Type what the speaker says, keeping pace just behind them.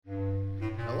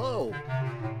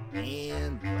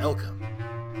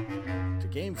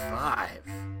Game 5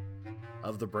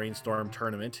 of the Brainstorm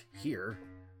Tournament here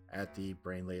at the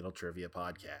Brain Ladle Trivia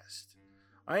Podcast.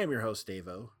 I am your host,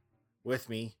 Davo. With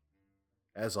me,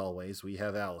 as always, we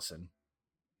have Allison.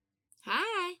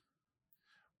 Hi.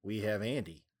 We have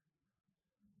Andy.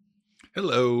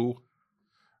 Hello.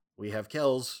 We have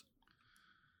Kells.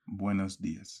 Buenos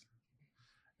dias.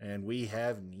 And we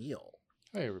have Neil.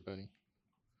 Hey, everybody.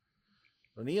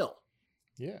 So Neil,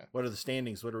 Yeah. what are the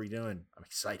standings? What are we doing? I'm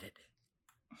excited.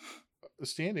 The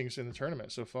standings in the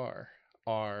tournament so far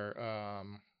are,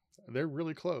 they're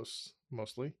really close,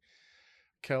 mostly.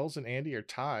 Kells and Andy are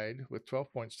tied with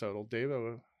 12 points total.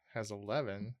 Davo has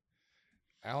 11.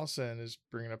 Allison is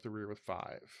bringing up the rear with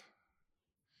 5.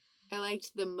 I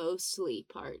liked the mostly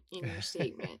part in your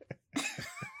statement.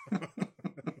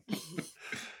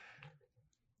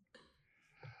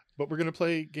 But we're going to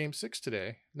play game 6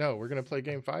 today. No, we're going to play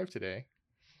game 5 today.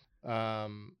 I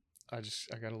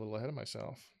got a little ahead of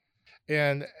myself.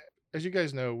 And as you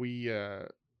guys know, we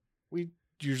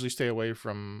usually stay away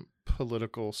from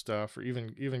political stuff or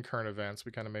even current events.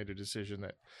 We kind of made a decision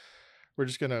that we're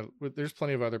just going to, there's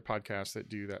plenty of other podcasts that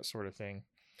do that sort of thing.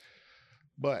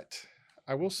 But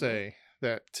I will say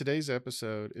that today's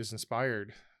episode is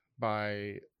inspired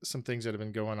by some things that have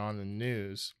been going on in the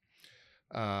news.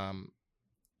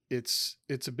 It's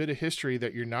a bit of history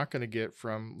that you're not going to get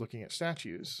from looking at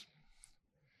statues,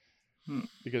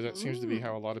 because that seems to be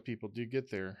how a lot of people do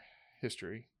get their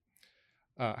history.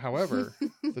 However,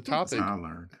 the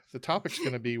topic's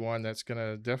going to be one that's going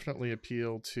to definitely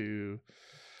appeal to,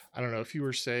 I don't know, if you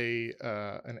were, say,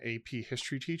 an AP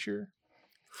history teacher,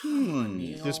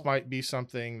 this might be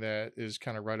something that is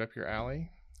kind of right up your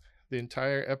alley. The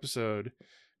entire episode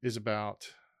is about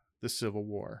the Civil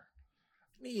War.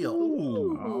 Neil.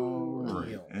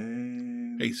 Neil.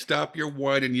 Hey, stop your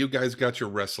whining. You guys got your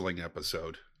wrestling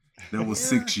episode. That was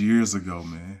 6 years ago,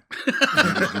 man.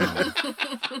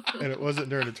 And it wasn't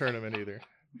during the tournament either.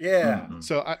 Yeah.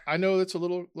 So I know it's a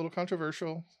little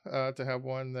controversial to have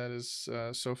one that is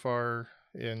so far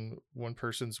in one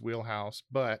person's wheelhouse,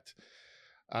 but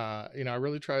I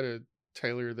really try to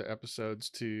tailor the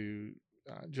episodes to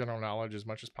general knowledge as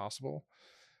much as possible.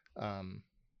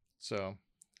 So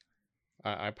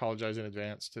I apologize in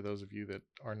advance to those of you that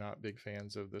are not big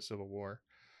fans of the Civil War,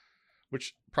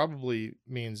 which probably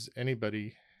means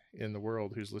anybody in the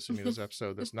world who's listening to this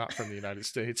episode that's not from the United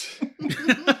States.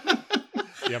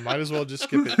 Yeah, might as well just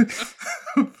skip it.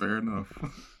 Fair enough.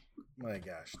 My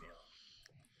gosh,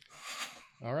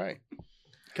 Neil. All right.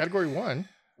 Category 1.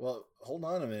 Well, hold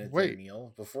on a minute, Wait. there,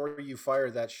 Neil. Before you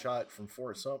fire that shot from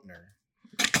Fort Sumter,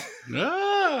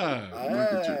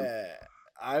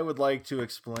 I would like to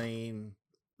explain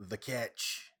the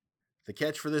catch. The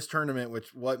catch for this tournament,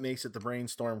 which what makes it the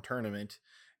Brainstorm Tournament,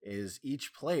 is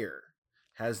each player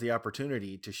has the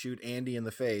opportunity to shoot Andy in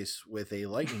the face with a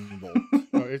lightning bolt.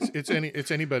 Oh,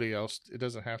 it's anybody else. It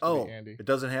doesn't have to be Andy. It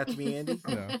doesn't have to be Andy?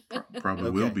 No.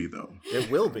 Probably will be, though. It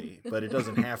will be, but it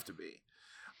doesn't have to be.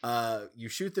 You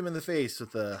shoot them in the face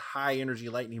with a high energy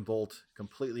lightning bolt,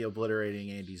 completely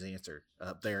obliterating Andy's answer.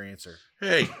 Their answer.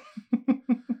 Hey.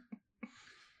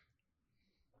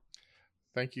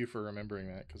 Thank you for remembering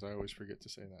that, because I always forget to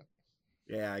say that.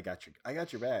 Yeah, I got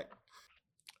your back.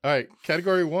 All right,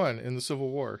 category 1 in the Civil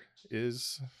War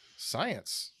is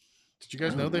science. Did you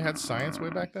guys know they had science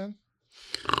way back then?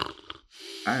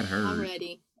 I had heard. I'm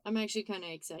ready. I'm actually kind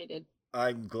of excited.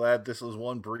 I'm glad this was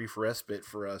one brief respite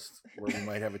for us where we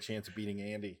might have a chance of beating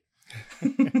Andy.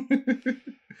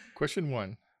 Question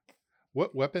 1.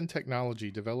 What weapon technology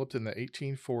developed in the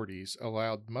 1840s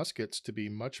allowed muskets to be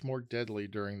much more deadly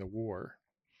during the war?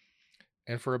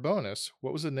 And for a bonus,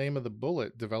 what was the name of the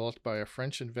bullet developed by a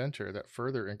French inventor that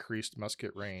further increased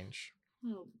musket range?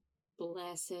 Oh,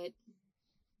 bless it.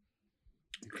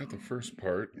 You got the first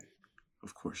part.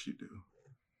 Of course you do.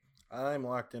 I'm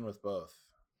locked in with both.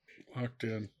 Locked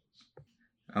in.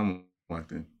 I'm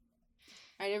locked in.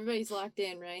 All right, everybody's locked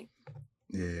in, right?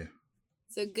 Yeah.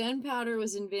 So gunpowder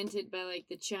was invented by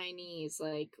the Chinese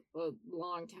a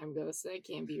long time ago, so that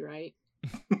can't be right.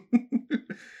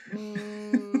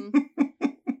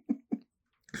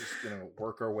 Just gonna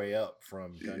work our way up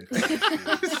from gunpowder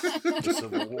to the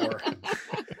Civil War.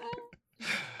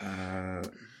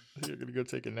 You're going to go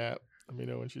take a nap. Let me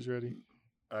know when she's ready.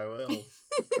 I will.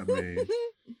 I mean,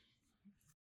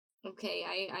 Okay,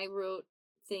 I wrote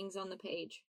things on the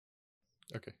page.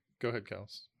 Okay, go ahead,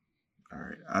 Kels. all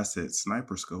right. I said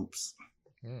sniper scopes.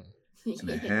 Mm. And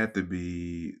it had to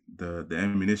be the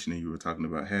ammunition that you were talking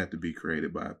about had to be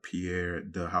created by Pierre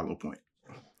de Hollow Point.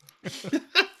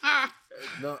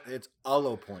 No, it's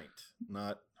hollow point,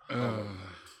 not hollow point.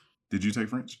 Did you take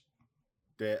French?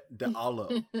 De Alo.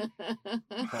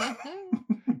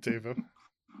 Devo.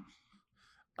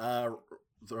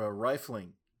 The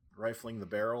rifling the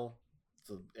barrel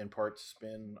to impart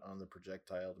spin on the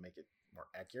projectile to make it more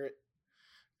accurate.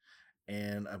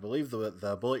 And I believe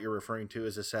the bullet you're referring to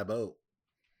is a sabot.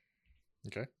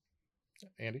 Okay.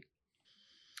 Andy.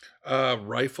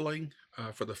 Rifling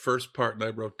for the first part, and I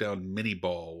wrote down mini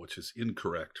ball, which is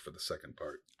incorrect for the second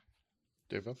part.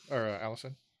 Devo. Or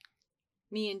Allison.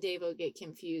 Me and Davo get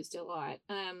confused a lot.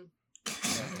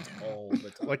 All the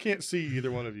time. Well, I can't see either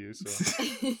one of you, so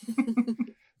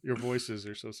your voices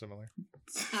are so similar.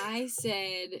 I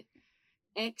said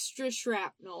extra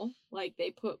shrapnel, like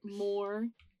they put more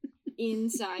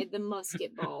inside the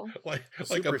musket ball. Like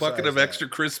a bucket of Supersize extra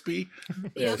crispy.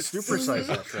 Yeah, Yep. supersize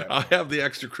that I shrapnel. have the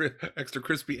extra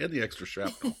crispy and the extra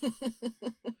shrapnel.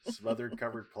 Smothered,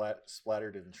 covered,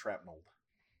 splattered, and shrapnel.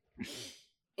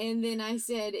 And then I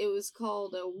said it was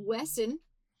called a Wesson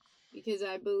because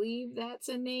I believe that's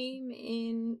a name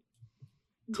in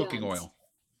Cooking guns. oil.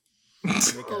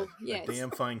 Make Oh, a yes. damn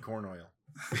fine corn oil.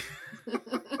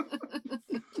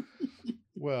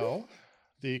 Well,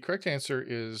 the correct answer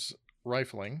is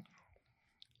rifling.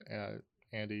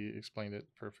 Andy explained it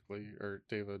perfectly, or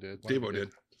Devo did. One of you Devo did.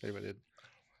 Devo did.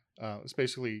 It's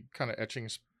basically kind of etching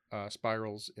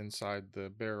spirals inside the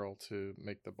barrel to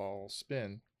make the ball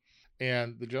spin.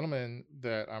 And the gentleman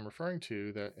that I'm referring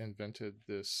to that invented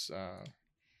this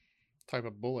type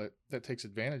of bullet that takes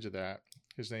advantage of that,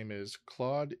 his name is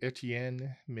Claude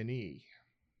Etienne Mini.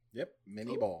 Yep,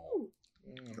 mini ball. Ooh.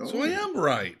 So I am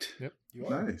right. You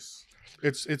are. Nice.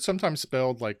 It's sometimes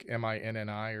spelled like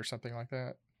Minni or something like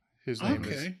that. His name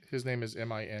Okay. is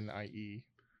Minie.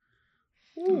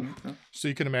 Ooh. Okay. So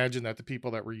you can imagine that the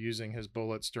people that were using his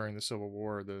bullets during the Civil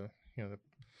War, the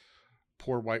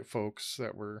poor white folks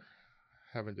that were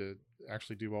having to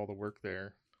actually do all the work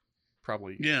there,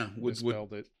 probably Yeah,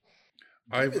 misspelled it.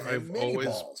 I've Give them mini always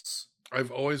balls.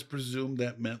 I've always presumed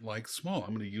that meant like small.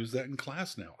 I'm going to use that in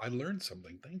class now. I learned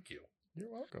something. Thank you. You're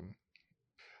welcome.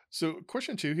 So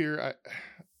question 2 here,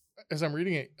 as I'm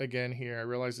reading it again here, I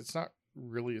realize it's not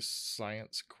really a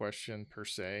science question per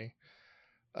se,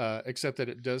 except that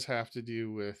it does have to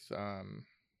do with a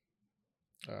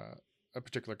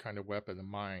particular kind of weapon, a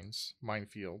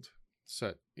minefield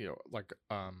set,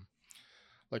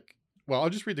 well, I'll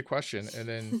just read the question and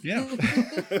then Yeah,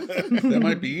 that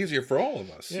might be easier for all of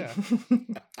us. yeah.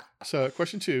 So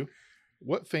question 2,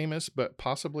 what famous but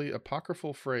possibly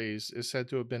apocryphal phrase is said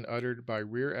to have been uttered by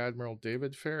Rear Admiral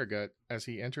David Farragut as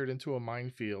he entered into a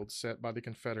minefield set by the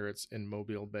Confederates in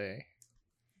Mobile Bay?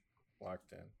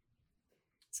 Locked in.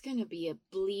 It's gonna be a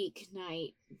bleak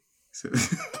night. So-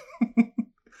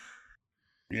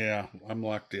 Yeah, I'm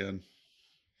locked in.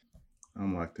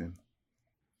 I'm locked in.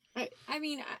 I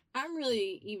mean, I'm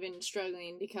really even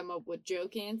struggling to come up with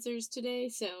joke answers today,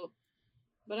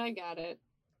 but I got it.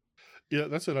 Yeah,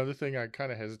 that's another thing I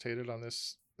kind of hesitated on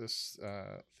this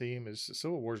theme is the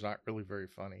Civil War is not really very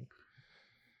funny.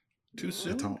 Too At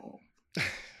soon. all.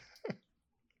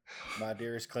 My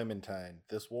dearest Clementine,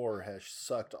 this war has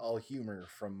sucked all humor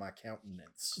from my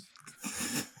countenance.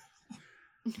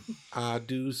 I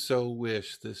do so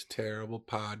wish this terrible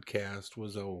podcast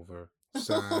was over. Oh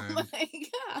Signed, my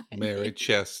god. Mary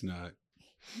Chestnut.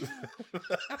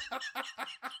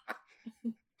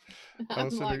 I'm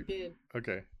Allison, locked in.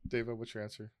 Okay, David, what's your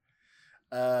answer?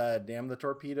 Damn the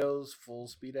torpedoes, full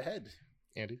speed ahead.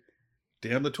 Andy,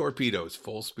 Damn the torpedoes,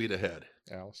 full speed ahead.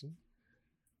 Allison,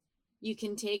 You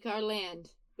can take our land,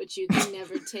 but you can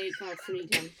never take our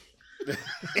freedom.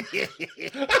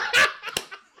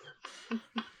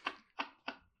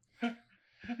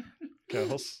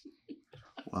 Kels.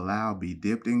 Well, I'll be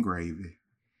dipped in gravy.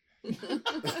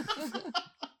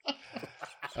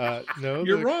 No,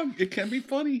 You're wrong. It can be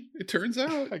funny. It turns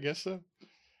out. I guess so.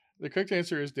 The correct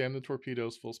answer is damn the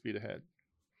torpedoes, full speed ahead.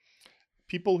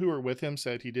 People who were with him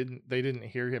said they didn't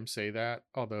hear him say that,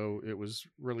 although it was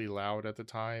really loud at the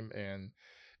time, and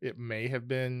it may have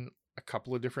been a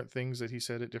couple of different things that he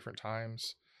said at different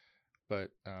times.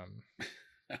 But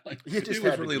You just It had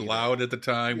was to really be loud there. at the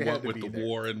time, You had what to with be the there.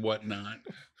 war and whatnot.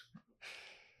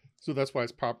 so that's why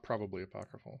it's probably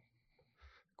apocryphal.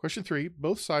 Question 3.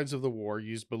 Both sides of the war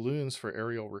used balloons for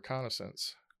aerial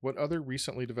reconnaissance. What other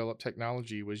recently developed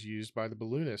technology was used by the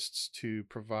balloonists to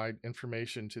provide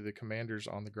information to the commanders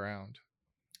on the ground?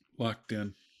 Locked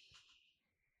in.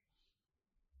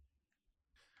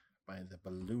 By the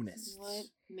balloonists. What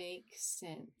makes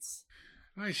sense?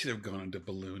 I should have gone to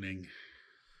ballooning.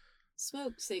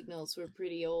 Smoke signals were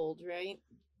pretty old, right?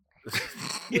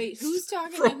 Wait, who's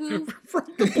talking to from, who? from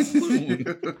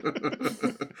the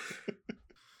balloon.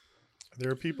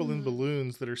 There are people in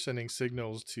balloons that are sending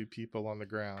signals to people on the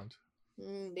ground.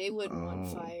 They wouldn't want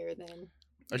Oh. fire then.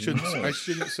 I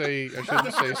shouldn't say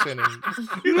sending.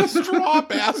 In a straw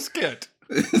basket.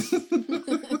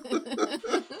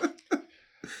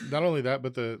 Not only that,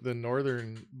 but the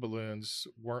northern balloons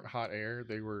weren't hot air;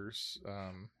 they were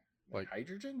like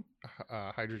hydrogen.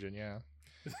 hydrogen. Yeah,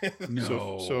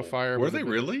 No. So a fire Were would they have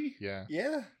been- really? yeah.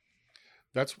 Yeah.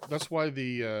 That's why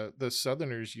the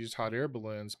Southerners used hot air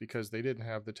balloons, because they didn't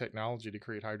have the technology to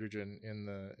create hydrogen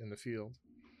in the field.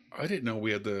 I didn't know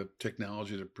we had the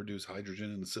technology to produce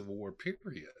hydrogen in the Civil War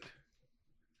period.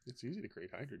 It's easy to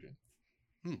create hydrogen.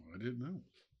 I didn't know.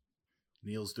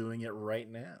 Neil's doing it right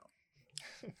now.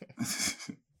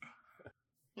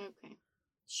 Okay.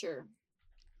 Sure.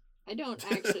 I don't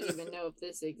actually even know if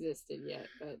this existed yet,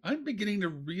 but I'm beginning to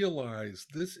realize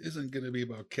this isn't going to be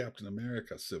about Captain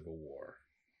America Civil War.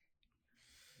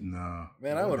 No.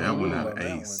 Man, I would that have one rolled not on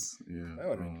that ace. Yeah. That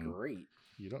would have been great.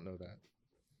 You don't know that.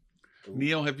 Ooh.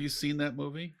 Neil, have you seen that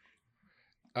movie?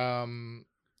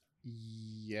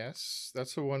 Yes,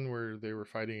 that's the one where they were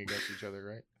fighting against each other,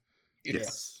 right?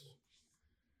 Yes.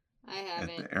 I At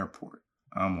haven't. the airport.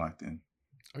 I'm locked in.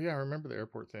 Oh yeah, I remember the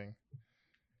airport thing.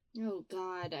 Oh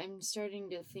God, I'm starting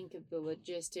to think of the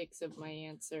logistics of my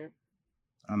answer.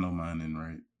 I know mine ain't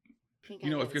right. I think I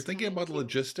You know, know if you're it's thinking coming about the too.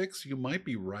 logistics, you might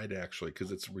be right actually,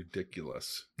 because it's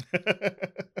ridiculous.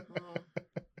 Oh,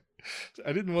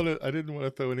 I didn't want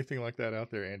to throw anything like that out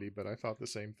there, Andy, but I thought the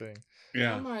same thing.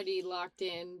 Yeah. I'm already locked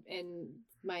in, and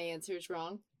my answer's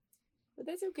wrong, but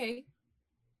that's okay.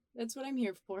 That's what I'm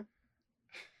here for.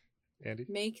 Andy?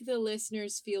 Make the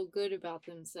listeners feel good about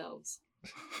themselves.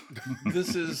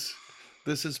 This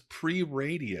is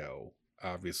pre-radio,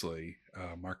 obviously.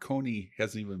 Marconi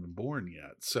hasn't even been born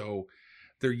yet. So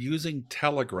they're using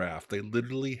telegraph. They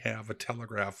literally have a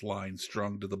telegraph line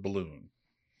strung to the balloon.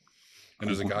 And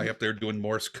there's a guy up there doing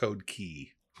Morse code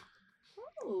key. I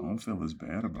Oh, don't feel as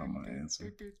bad about my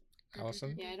answer.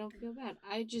 Allison? yeah, I don't feel bad.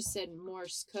 I just said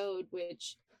Morse code,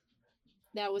 which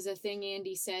that was a thing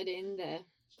Andy said in the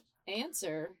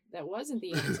answer. That wasn't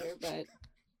the answer, but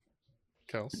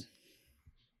Kels?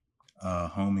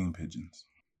 Homing pigeons.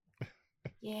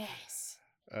 yes.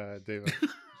 David?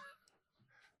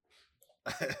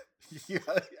 Yeah,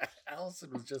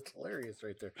 Allison was just hilarious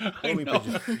right there. I Homing know.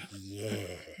 pigeon. Yeah.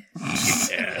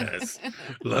 Yes.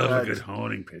 Love a good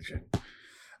honing pigeon.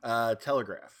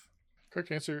 Telegraph.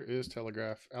 Correct answer is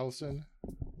telegraph. Allison,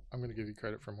 I'm going to give you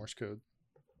credit for Morse code.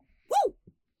 Woo!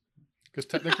 Because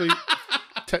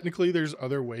technically there's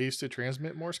other ways to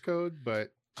transmit Morse code, but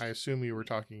I assume you were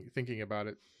thinking about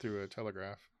it through a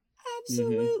telegraph.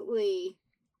 Absolutely.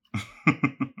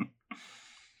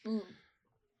 Mm.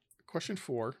 Question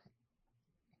 4.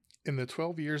 In the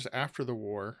 12 years after the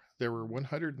war, there were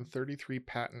 133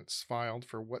 patents filed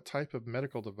for what type of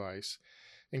medical device,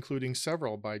 including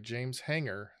several by James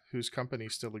Hanger, whose company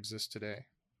still exists today.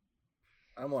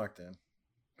 I'm locked in.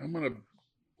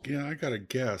 I got a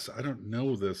guess. I don't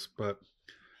know this, but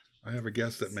I have a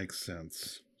guess that makes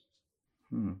sense.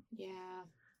 Yeah.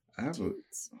 I have a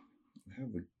Toots.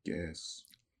 guess.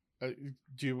 Do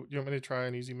you want me to try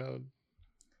an easy mode?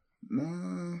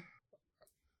 Nah.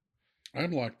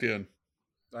 I'm locked in.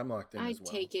 I'm locked in I as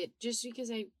well. take it just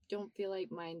because I don't feel like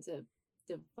mine's a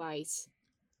device.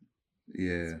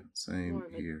 Yeah, same More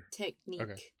of a here. technique.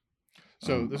 Okay.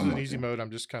 So this is I'm an easy okay. mode.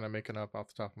 I'm just kind of making up off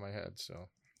the top of my head. So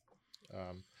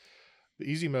the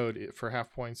easy mode for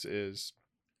half points is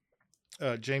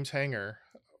James Hanger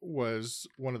was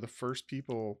one of the first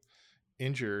people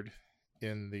injured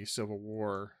in the Civil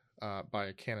War by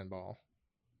a cannonball.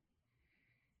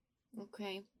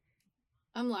 Okay.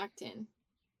 I'm locked in.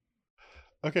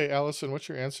 Okay, Allison, what's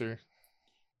your answer?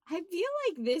 I feel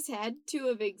like this had to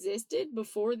have existed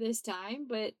before this time,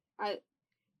 but I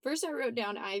wrote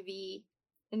down IV,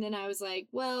 and then I was like,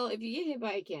 well, if you get hit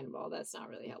by a cannonball, that's not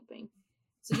really helping.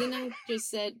 So then I just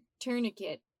said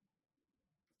tourniquet,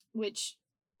 which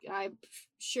I'm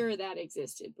sure that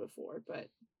existed before, but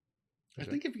I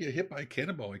think if you get hit by a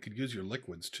cannonball, you could use your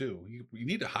liquids too. You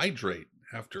need to hydrate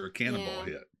after a cannonball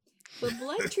Yeah. hit. but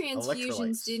blood transfusions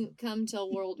Electrolytes. didn't come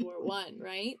till World War One,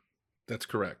 right? That's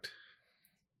correct.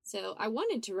 So I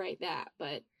wanted to write that,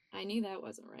 but I knew that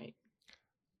wasn't right.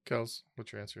 Kels,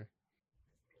 what's your answer?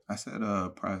 I said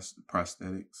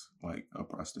prosthetics, like a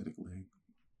prosthetic leg.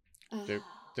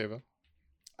 Deva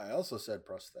I also said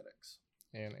prosthetics.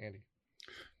 and Andy.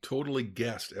 Totally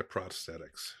guessed at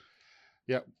prosthetics.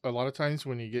 Yeah, a lot of times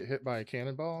when you get hit by a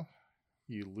cannonball,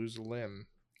 you lose a limb.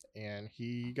 And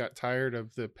he got tired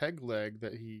of the peg leg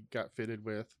that he got fitted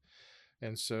with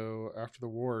And so after the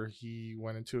war, he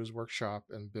went into his workshop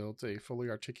and built a fully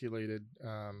articulated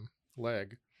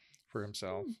leg for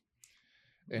himself.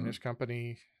 And his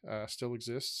company still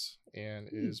exists and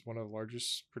is one of the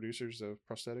largest producers of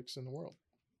prosthetics in the world.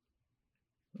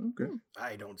 Okay.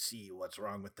 I don't see what's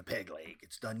wrong with the peg leg.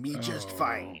 It's done me just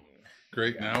fine.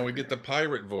 Great. Now we get the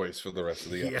pirate voice for the rest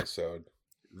of the Yeah. episode.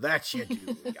 That you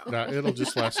do. Now, it'll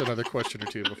just last another question or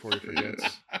two before he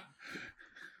forgets.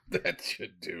 That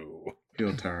should do.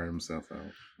 He'll tire himself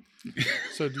out.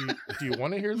 So do you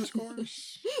want to hear the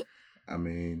scores? I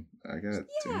mean, I got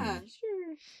Yeah, 10.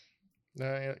 sure.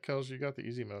 No, Kels, you got the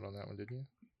easy mode on that one, didn't you?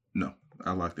 No,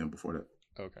 I locked in before that.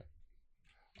 Okay.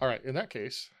 All right. In that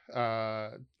case,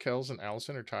 Kels and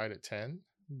Allison are tied at 10.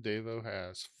 Davo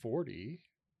has 40,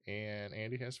 and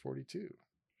Andy has 42.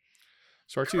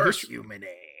 So our two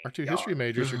history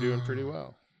majors are doing pretty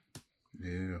well.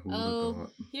 Yeah, who would have Oh,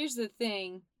 thought? here's the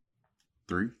thing.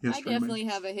 3 I history definitely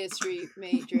majors? have a history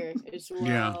major as well.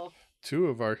 Yeah. Two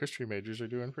of our history majors are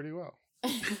doing pretty well.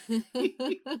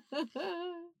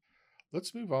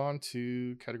 Let's move on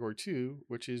to category 2,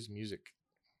 which is music.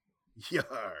 Yar.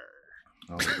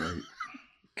 Oh, great.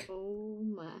 Oh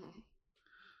my.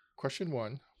 Question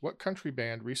 1. What country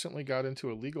band recently got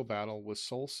into a legal battle with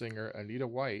soul singer Anita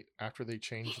White after they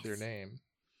changed their name?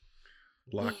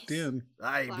 Locked Yes. in.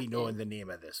 I be Locked knowing in. the name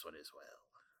of this one as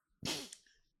well.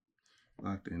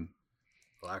 Locked in.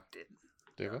 Locked in.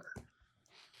 Davo?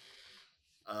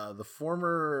 The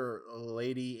former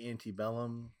Lady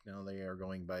Antebellum. Now they are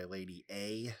going by Lady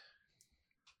A.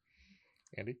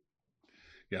 Andy?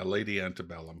 Yeah, Lady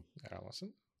Antebellum.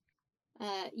 Allison?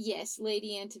 Yes,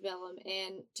 Lady Antebellum.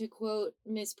 And to quote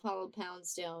Miss Paula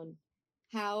Poundstone,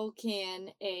 how can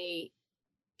a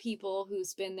people who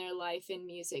spend their life in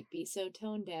music be so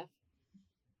tone deaf?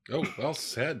 Oh, well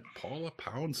said, Paula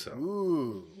Poundstone.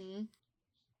 Ooh. Mhm.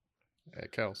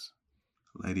 Kels?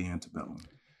 Lady Antebellum.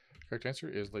 Correct answer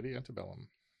is Lady Antebellum.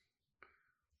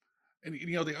 And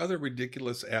you know, the other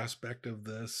ridiculous aspect of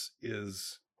this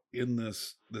is in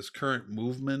this current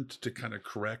movement to kind of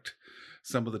correct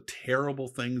some of the terrible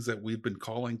things that we've been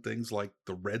calling things like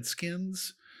the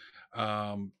Redskins.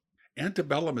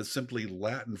 Antebellum is simply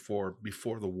Latin for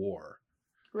before the war.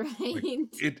 Right.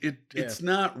 It's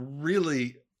not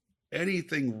really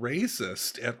anything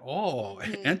racist at all.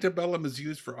 Mhm. Antebellum is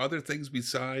used for other things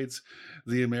besides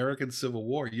the American Civil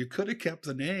War. You could have kept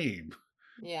the name.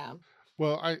 Yeah.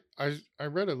 Well, I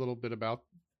read a little bit about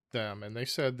them, and they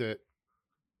said that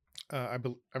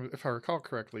if I recall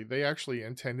correctly, they actually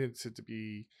intended it to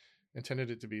be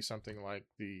something like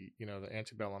the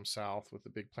antebellum South with the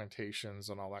big plantations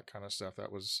and all that kind of stuff.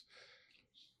 That was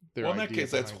their Well, in that idea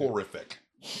case, that's behind it. horrific.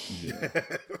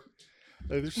 Yeah.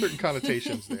 There's certain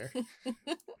connotations there.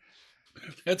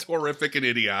 That's horrific and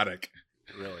idiotic.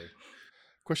 Really?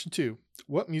 Question 2.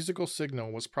 What musical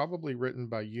signal was probably written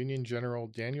by Union General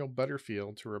Daniel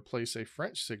Butterfield to replace a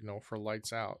French signal for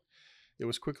lights out? It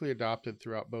was quickly adopted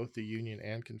throughout both the Union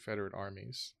and Confederate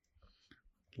armies.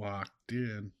 Locked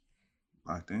in.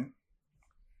 Locked in.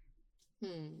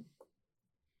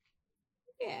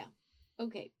 Yeah.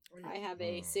 Okay. I have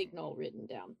a signal written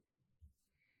down.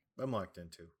 I'm locked in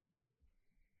too.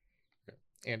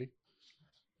 Andy?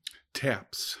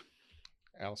 Taps.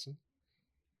 Allison?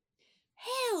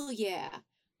 Hell yeah.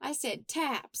 I said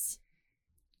taps.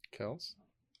 Kels?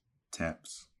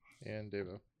 Taps. And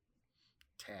Devo?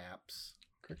 Taps.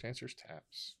 Correct answer is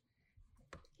taps.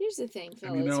 Here's the thing,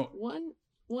 fellas. And you know-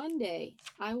 One day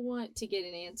I want to get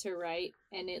an answer right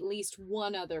and at least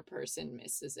one other person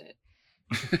misses it.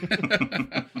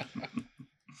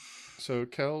 So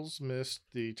Kels missed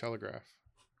the telegraph.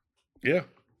 Yeah.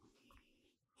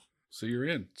 So you're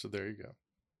in. So there you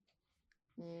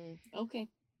go. Okay.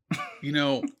 You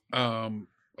know, a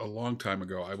long time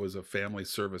ago, I was a family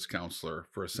service counselor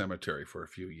for a cemetery for a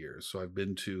few years. So I've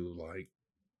been to like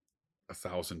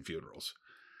 1,000 funerals.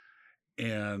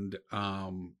 And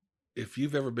if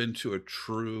you've ever been to a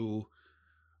true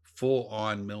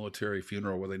full-on military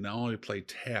funeral where they not only play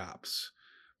taps,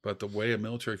 but the way a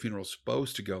military funeral is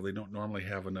supposed to go, they don't normally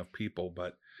have enough people,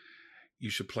 but you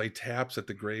should play taps at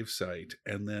the gravesite,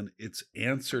 and then it's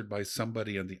answered by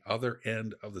somebody on the other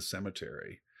end of the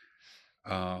cemetery.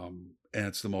 And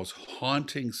it's the most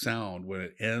haunting sound when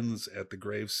it ends at the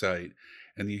gravesite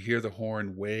and you hear the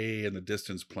horn way in the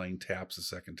distance playing taps a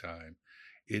second time.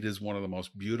 It is one of the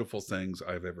most beautiful things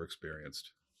I've ever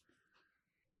experienced.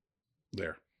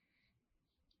 There.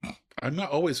 I'm not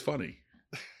always funny.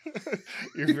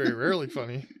 You're very rarely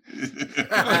funny.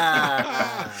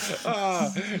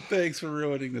 Thanks for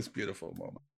ruining this beautiful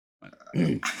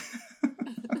moment.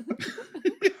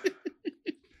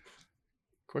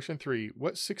 Question 3.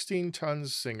 What 16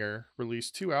 Tons singer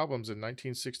released 2 albums in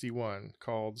 1961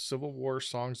 called Civil War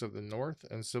Songs of the North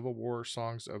and Civil War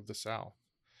Songs of the South?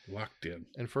 Locked in.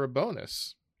 And for a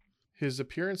bonus, his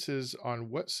appearances on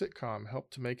what sitcom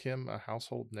helped to make him a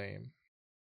household name?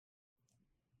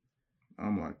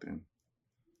 I'm locked in.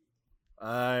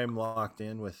 I'm locked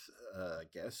in with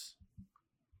guess.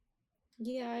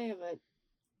 Yeah, I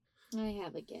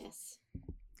have a guess.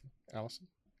 Allison?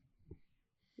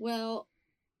 Well,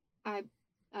 I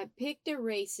picked a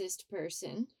racist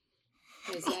person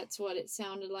because that's what it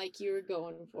sounded like you were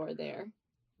going for there.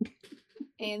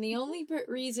 And the only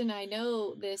reason I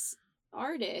know this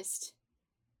artist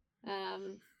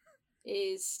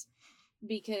is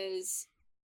because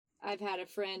I've had a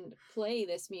friend play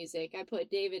this music. I put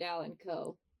David Allan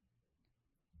Coe.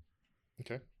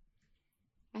 Okay.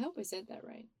 I hope I said that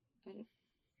right.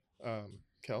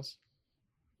 Kels?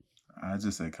 I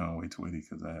just say Conway Twitty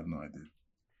because I have no idea.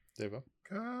 Devo?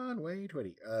 Conway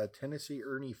Twitty. Tennessee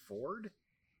Ernie Ford.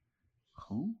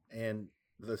 Who? And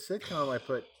the sitcom I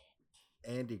put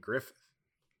Andy Griffith.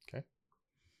 Okay.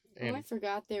 Oh, I Andy?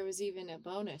 forgot there was even a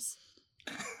bonus.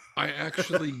 I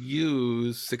actually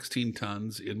use 16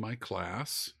 Tons in my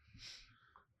class.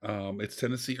 It's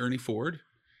Tennessee Ernie Ford.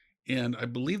 And I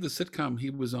believe the sitcom he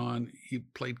was on, he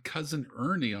played Cousin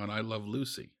Ernie on I Love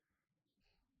Lucy.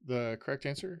 The correct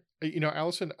answer?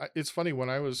 Allison, it's funny. When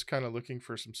I was kind of looking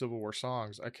for some Civil War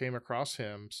songs, I came across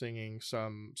him singing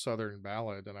some Southern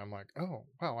ballad. And I'm like, oh,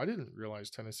 wow, I didn't realize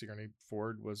Tennessee Ernie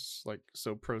Ford was like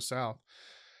so pro-South.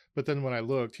 But then when I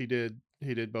looked, he did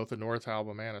both a North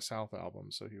album and a South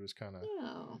album. So he was kind of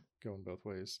Oh. going both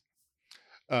ways.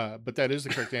 But that is the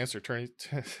correct answer.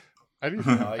 I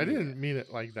didn't mean it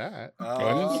like that.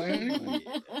 Oh, I didn't say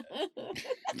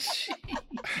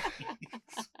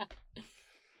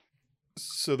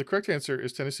So the correct answer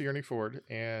is Tennessee Ernie Ford,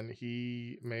 and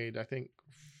he made, I think,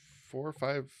 4 or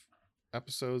 5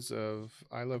 episodes of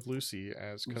I Love Lucy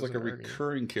as It was Cousin like a Ernie.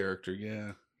 recurring character,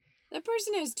 yeah. That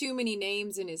person has too many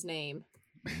names in his name.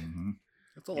 Mm-hmm.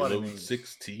 That's a lot of Load names.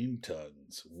 16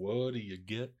 tons. What do you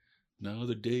get?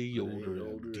 Another day older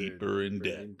and deeper in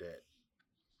debt.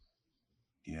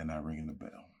 Yeah, not ringing the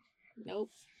bell.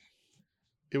 Nope.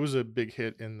 It was a big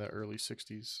hit in the early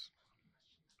 60s.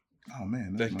 Oh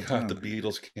man, that's my Thank God time the period.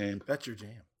 Beatles came. That's your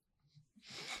jam.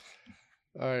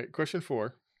 All right, question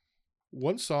 4.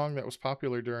 One song that was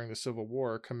popular during the Civil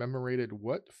War commemorated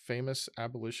what famous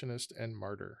abolitionist and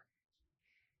martyr?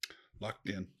 Locked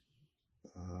in.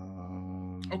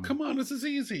 Um, Oh, come on. This is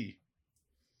easy.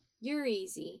 You're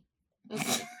easy.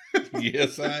 Okay.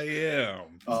 Yes, I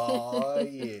am. Oh,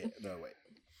 yeah. No, wait.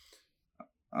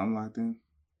 I'm locked in.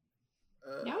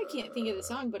 Now I can't think of the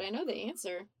song, but I know the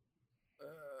answer. Uh,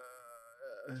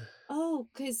 Oh,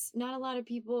 because not a lot of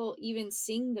people even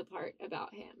sing the part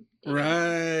about him.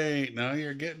 Right. Now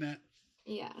you're getting it.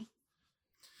 Yeah.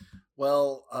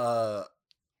 well,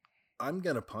 I'm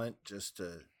going to punt just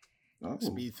to Oh,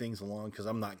 speed things along because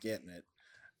I'm not getting it.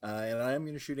 And I am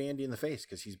going to shoot Andy in the face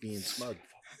because he's being smug.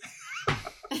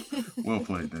 well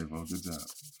played, Davo. Good job.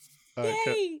 All right,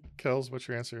 Yay! Kels, what's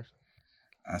your answer?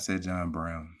 I said John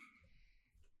Brown.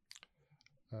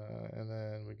 And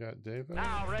then we got Dave.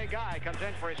 Now Ray Guy comes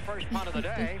in for his first punt of the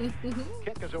day.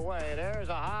 Kick is away. There's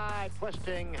a high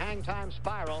twisting hang time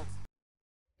spiral.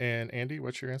 And Andy,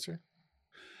 what's your answer?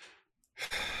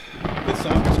 The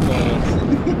song is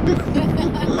called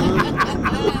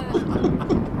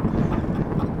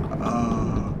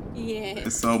Yeah.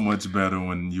 It's so much better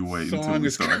when you wait until Song we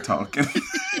is start talking.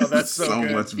 Oh, that's so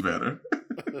good. much better.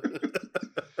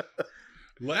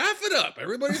 Laugh It Up.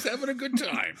 Everybody's having a good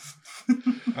time.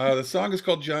 The song is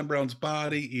called John Brown's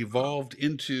Body, evolved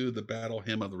into the Battle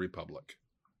Hymn of the Republic.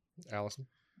 Allison?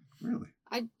 Really?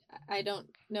 I don't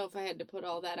know if I had to put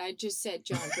all that. I just said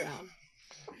John Brown.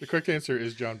 The correct answer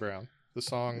is John Brown. The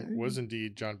song was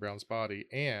indeed John Brown's Body,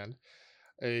 and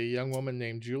a young woman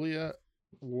named Julia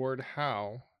Ward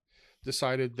Howe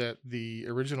decided that the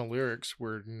original lyrics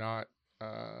were not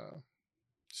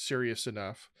serious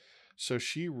enough, so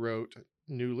she wrote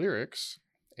new lyrics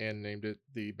and named it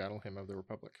the Battle Hymn of the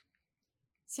Republic.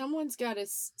 Someone's got to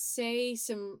say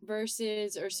some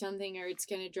verses or something, or it's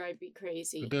going to drive me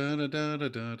crazy.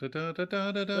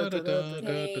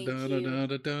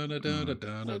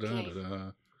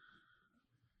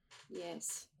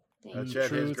 Yes. Thank The you. Chet has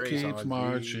truth great keeps songs.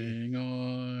 marching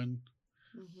on.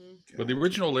 Mhm. But the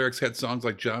original lyrics had songs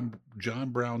like John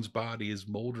Brown's body is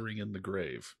moldering in the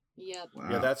grave. Yep. Wow.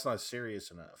 Yeah, that's not serious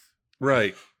enough.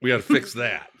 Right. We got to fix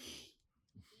that.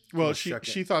 Well, Let's she check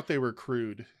it. thought they were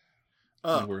crude.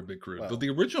 They were a bit crude. well. But the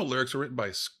original lyrics are written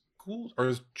by school, or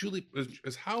is Julie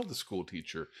is Hal the school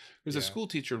teacher? There's a Yeah. school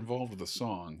teacher involved with the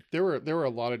song. There were a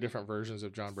lot of different versions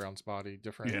of John Brown's Body.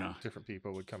 Different Yeah. different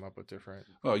people would come up with different.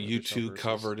 Oh, additional U2 verses.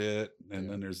 covered it, and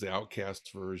Yeah. then there's the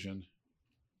Outcast version.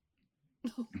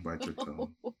 Bite your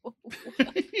tongue.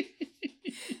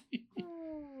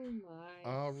 Oh my.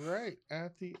 All right,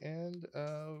 at the end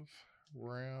of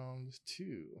round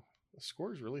 2, the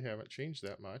scores really haven't changed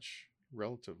that much,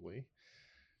 relatively.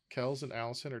 Kels and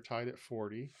Allison are tied at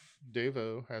 40.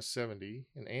 Davo has 70,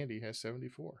 and Andy has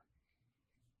 74.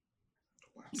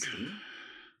 Wow, Steve.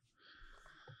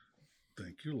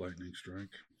 Thank you, Lightning Strike.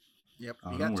 Yep.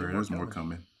 Oh, You don't got two worry, there's more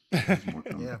coming. All There's more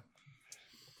coming. Yeah.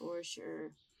 For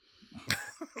sure.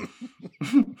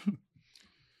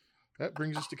 That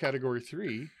brings us to category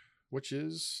 3, which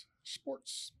is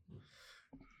sports.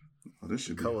 Oh, this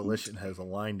should be Coalition has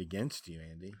aligned against you,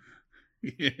 Andy.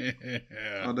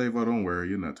 Yeah. Oh, Dave, don't worry.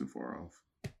 You're not too far off.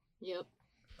 Yep.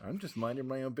 I'm just minding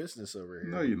my own business over here.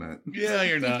 No, you're not. Yeah,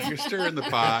 you're not. You're stirring the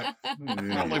pot.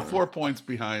 Yeah, Only you 4 are. points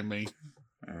behind me.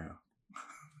 Yeah.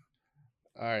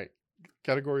 All right.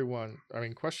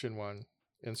 Question 1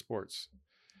 in sports.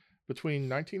 Between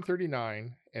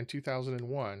 1939 and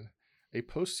 2001, a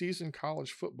postseason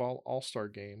college football all-star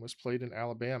game was played in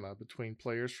Alabama between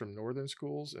players from northern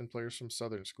schools and players from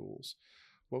southern schools.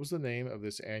 What was the name of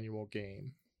this annual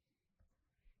game?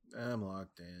 I'm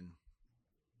locked in.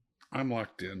 I'm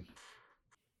locked in.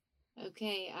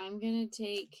 Okay, I'm gonna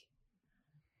take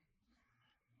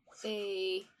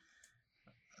a.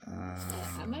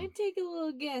 I might take a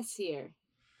little guess here.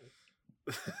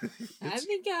 I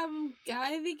think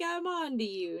I'm on to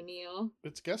you, Neil.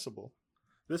 It's guessable.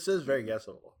 This is very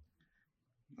guessable.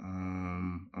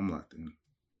 I'm locked in.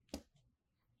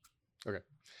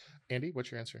 Andy,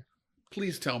 what's your answer?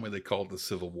 Please tell me they called it the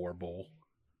Civil War Bowl.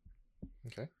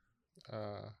 Okay.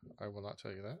 I will not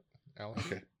tell you that. Alex?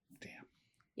 Okay. Damn.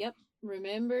 Yep,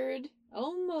 remembered.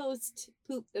 Almost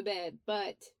pooped the bed,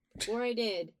 but before I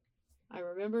did, I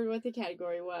remembered what the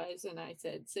category was, and I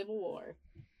said Civil War.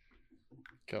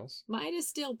 Kels? Might have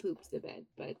still pooped the bed,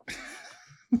 but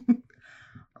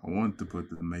I wanted to put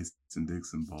the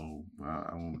Mason-Dixon Bowl, but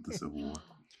I went with the Civil War.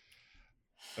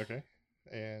 Okay.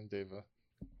 And Deva?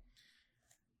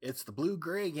 It's the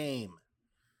blue-gray game.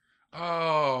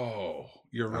 Oh,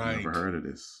 you're I've right. never heard of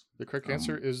this. The correct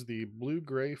answer is the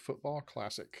Blue-Gray Football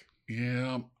Classic.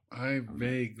 Yeah, I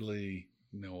vaguely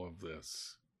know of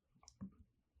this.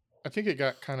 I think it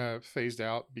got kind of phased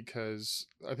out because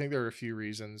I think there are a few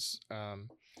reasons.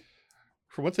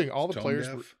 For one thing, all the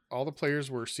Tone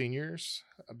players were seniors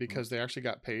because they actually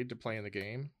got paid to play in the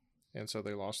game, and so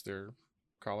they lost their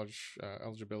college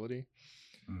eligibility.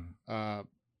 Mm.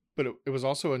 But it was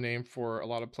also a name for a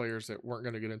lot of players that weren't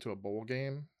going to get into a bowl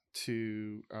game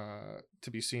to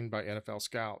be seen by NFL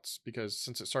scouts, because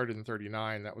since it started in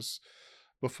 '39, that was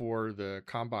before the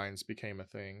combines became a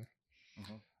thing.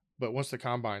 Mm-hmm. But once the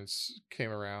combines came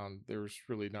around, there was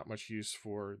really not much use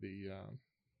for the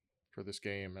for this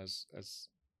game as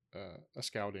a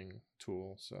scouting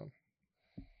tool. So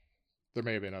there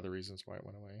may have been other reasons why it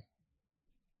went away,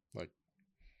 like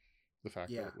the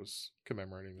fact that it was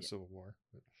commemorating the Civil War.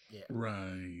 But. Yeah.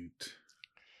 Right.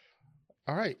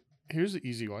 All right, here's the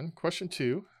easy one. Question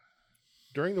 2.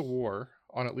 During the war,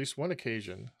 on at least one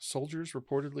occasion, soldiers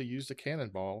reportedly used a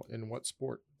cannonball in what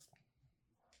sport?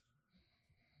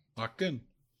 Locked in.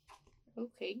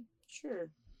 okay, sure.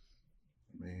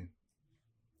 Man,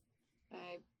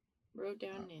 I wrote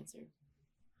down an answer.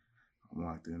 I'm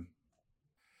locked in.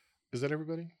 Is that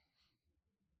everybody?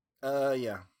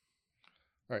 Yeah.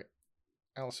 All right.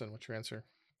 Allison, what's your answer?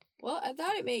 Well, I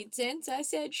thought it made sense. I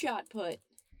said shot put.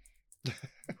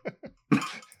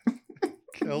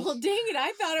 Kels? Well, dang it!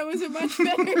 I thought it was a much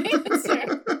better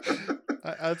answer.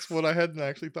 That's what I hadn't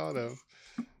actually thought of.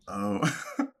 Oh,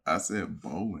 I said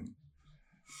bowling.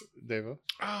 Deva?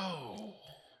 Oh.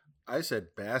 I said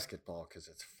basketball because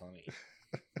it's funny.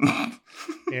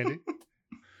 Andy?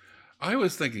 I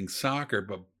was thinking soccer,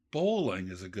 but bowling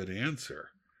is a good answer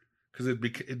because it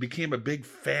became a big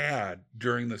fad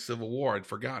during the Civil War. I'd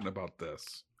forgotten about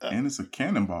this. And it's a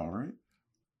cannonball, right?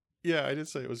 Yeah, I did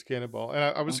say it was cannonball.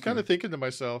 And I was kind of thinking to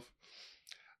myself,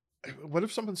 what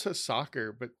if someone says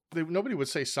soccer, but nobody would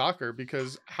say soccer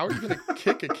because how are you going to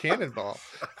kick a cannonball?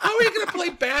 How are you going to play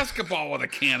basketball with a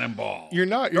cannonball? You're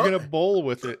not. You're going to bowl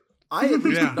with it. I at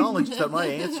least Yeah. acknowledged that my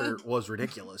answer was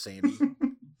ridiculous, Andy.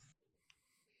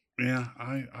 Yeah,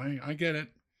 I get it.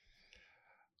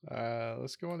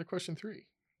 Let's go on to question 3.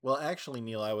 Well, actually,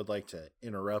 Neil, I would like to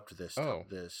interrupt this Oh,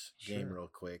 this game sure. real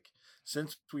quick.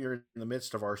 Since we are in the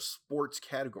midst of our sports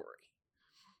category,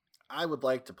 I would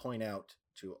like to point out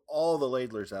to all the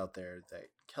ladlers out there that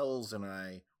Kells and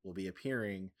I will be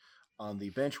appearing on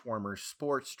the Benchwarmers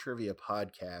Sports Trivia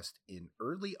Podcast in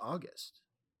early August.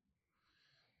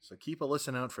 So keep a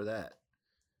listen out for that.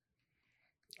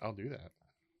 I'll do that.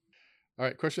 All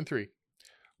right, question 3.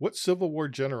 What Civil War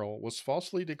general was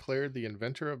falsely declared the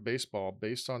inventor of baseball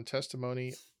based on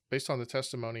the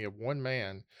testimony of one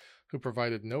man who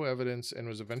provided no evidence and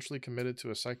was eventually committed to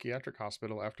a psychiatric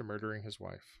hospital after murdering his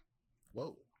wife?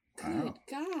 Whoa. Good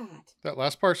God. That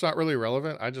last part's not really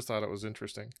relevant. I just thought it was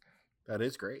interesting. That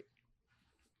is great.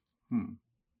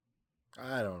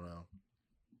 I don't know.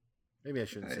 Maybe I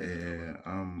shouldn't say that.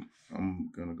 I'm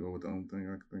gonna go with the only thing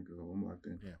I can think of. I'm locked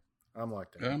in. Yeah, I'm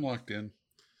locked in. I'm locked in.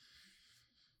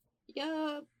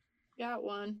 Yup. Got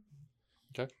one.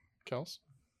 Okay. Kels?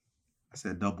 I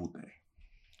said Doubleday.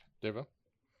 Devo?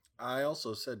 I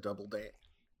also said Doubleday.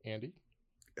 Andy?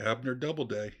 Abner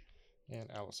Doubleday. And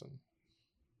Allison.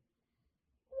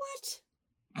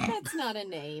 What? That's not a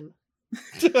name.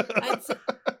 I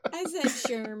said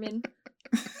Sherman.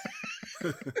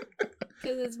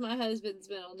 Because it's my husband's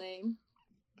middle name.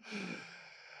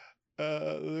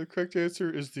 The correct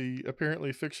answer is the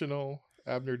apparently fictional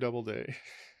Abner Doubleday.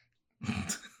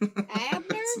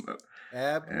 Abner?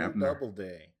 Abner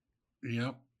Doubleday.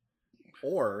 Yep.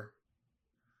 Or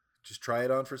just try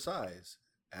it on for size.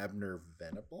 Abner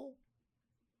Venable?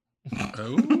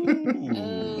 Oh.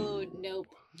 Oh, nope.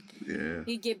 Yeah,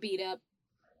 He'd get beat up.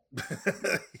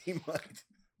 He might.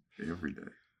 every day.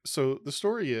 So the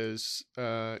story is,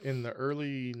 in the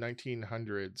early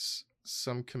 1900s,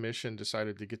 some commission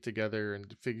decided to get together and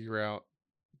to figure out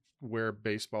where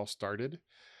baseball started,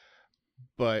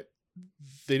 but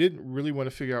they didn't really want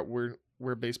to figure out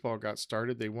where baseball got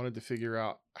started. They wanted to figure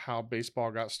out how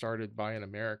baseball got started by an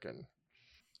American.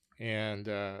 And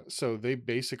so they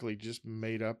basically just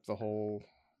made up the whole.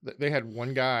 They had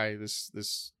one guy,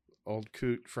 this old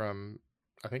coot from,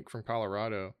 I think from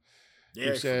Colorado.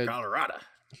 Yeah, said- from Colorado.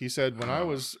 He said, when I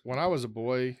was a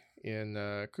boy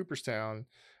in Cooperstown,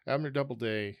 Abner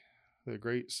Doubleday, the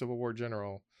great Civil War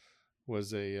general,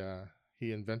 was he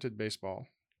invented baseball.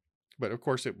 But of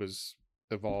course, it was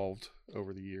evolved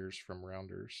over the years from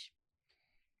rounders.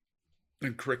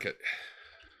 And cricket.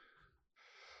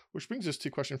 Which brings us to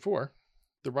question 4.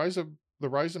 The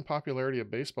rise in popularity of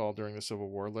baseball during the Civil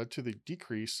War led to the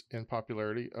decrease in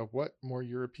popularity of what more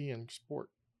European sport?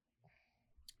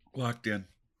 Locked in.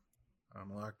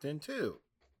 I'm locked in too.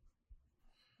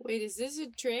 Wait, is this a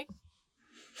trick?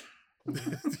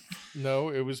 No,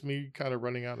 it was me kind of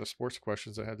running out of sports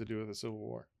questions that had to do with the Civil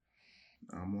War.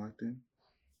 I'm locked in.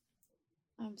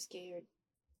 I'm scared.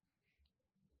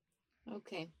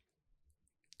 Okay.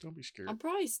 Don't be scared. I'm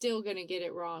probably still going to get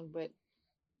it wrong, but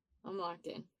I'm locked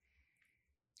in.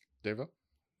 Devo?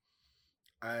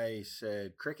 I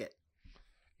said cricket.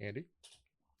 Andy?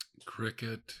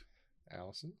 Cricket.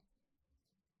 Allison?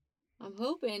 I'm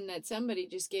hoping that somebody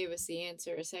just gave us the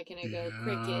answer a second ago.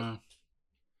 Cricket.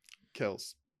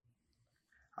 Kels?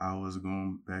 I was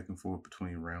going back and forth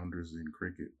between rounders and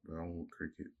cricket, but I want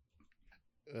cricket.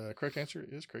 Correct answer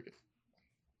is cricket.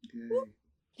 Yay.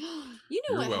 You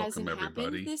know You're what hasn't welcome,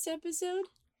 everybody. happened this episode?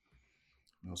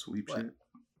 No sweep What? shit.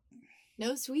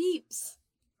 No sweeps.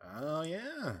 Oh,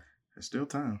 yeah. There's still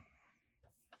time.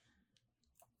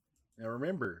 Now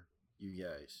remember, you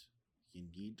guys, you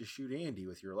need to shoot Andy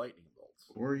with your lightning bolts.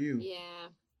 Or you. Yeah.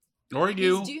 Or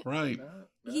you. do- Right. Not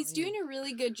He's me. doing a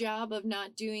really good job of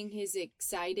not doing his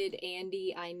excited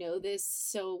Andy, I know this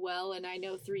so well, and I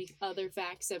know 3 other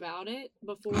facts about it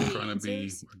before he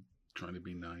answers. Trying to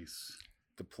be nice.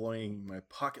 Deploying my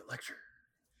pocket lecture.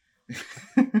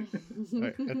 All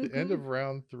right, at the end of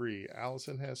round 3,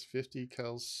 Allison has 50,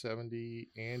 Kels 70,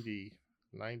 Andy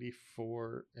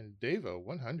 94, and Devo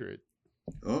 100.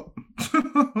 Oh.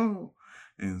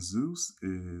 And Zeus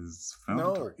is found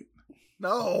No. target.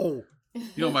 No. You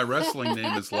know, my wrestling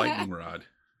name is Lightning Rod.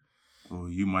 Oh,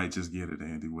 you might just get it,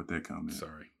 Andy, with that comment.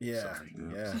 Sorry. Yeah, Sorry.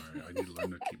 yeah. Sorry. I need to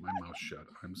learn to keep my mouth shut.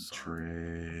 I'm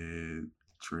sorry.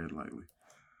 Tread lightly.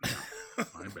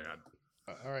 My bad.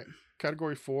 All right,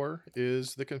 category 4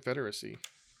 is the Confederacy.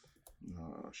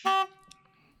 Oh, shit.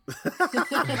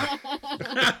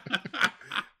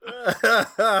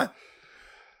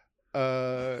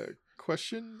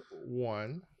 Question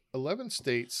 1. 11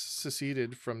 states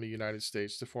seceded from the United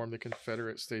States to form the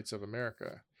Confederate States of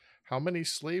America. How many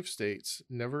slave states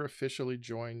never officially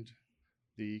joined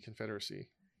the Confederacy?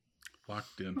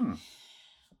 Locked in.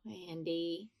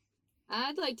 Andy.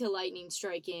 I'd like to lightning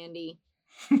strike Andy.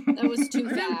 That was too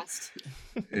fast.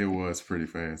 It was pretty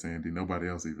fast, Andy. Nobody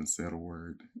else even said a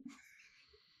word.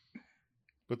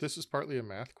 But this is partly a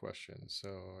math question, so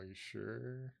are you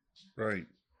sure? Right.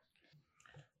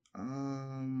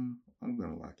 I'm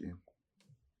gonna lock in.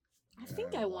 I think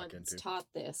I'm I gonna lock once into. taught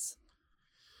this.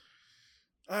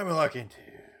 I'm a lock into.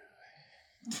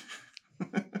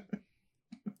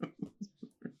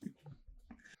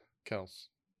 Kels,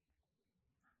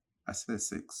 I said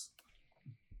 6.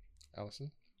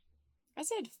 Allison, I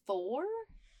said 4.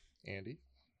 Andy,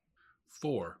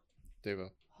 4. Devo.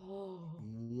 Oh.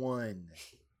 1.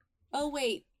 Oh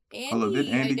wait, Andy. Hold up, did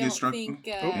Andy I get don't struck? think.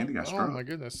 Andy got Oh struck. my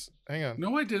goodness! Hang on.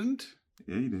 No, I didn't.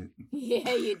 Yeah, you did.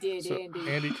 Yeah, you did, So, Andy.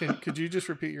 Andy, could you just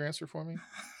repeat your answer for me?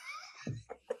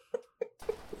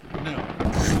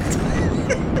 No.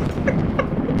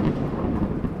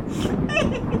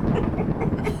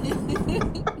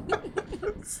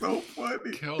 It's so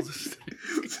funny. Kels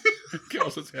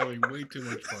is having way too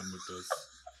much fun with this.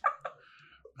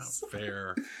 Not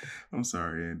fair. I'm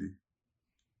sorry, Andy.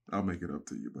 I'll make it up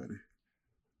to you, buddy.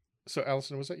 So,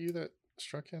 Allison, was that you that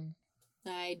struck him?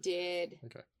 I did.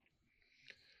 Okay.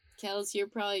 Kels, you're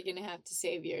probably gonna have to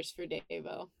save yours for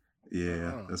Davo.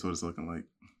 Yeah, Oh. that's what it's looking like.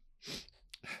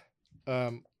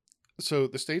 So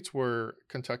the states were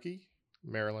Kentucky,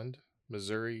 Maryland,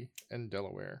 Missouri, and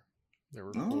Delaware. There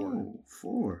were 4. Oh,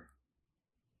 4.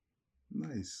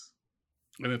 Nice.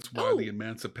 And it's why Oh. the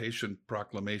Emancipation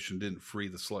Proclamation didn't free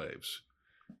the slaves.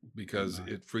 Because Right.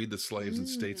 it freed the slaves in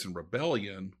states in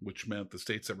rebellion, which meant the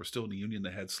states that were still in the Union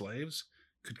that had slaves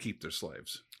could keep their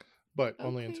slaves. But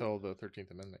only Okay. until the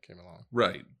 13th Amendment came along.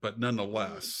 Right. But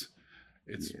nonetheless,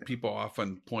 it's Yeah. people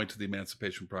often point to the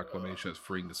Emancipation Proclamation as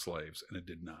freeing the slaves, and it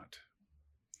did not.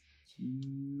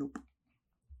 Nope.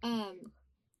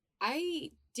 I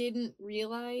didn't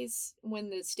realize when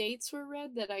the states were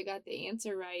read that I got the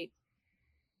answer right.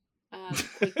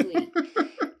 Quickly.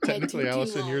 Technically, too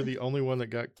Allison, you're long. the only one that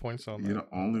got points on You're that.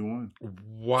 the only one.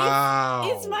 Wow.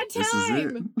 It's my This is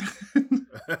time.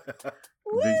 it.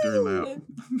 Victory Woo! lap.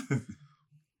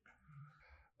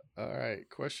 All right,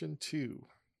 question 2.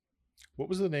 What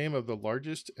was the name of the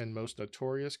largest and most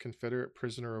notorious Confederate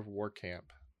prisoner of war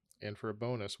camp? And for a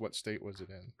bonus, what state was it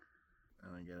in?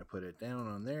 I'm gonna put it down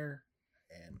on there,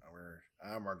 and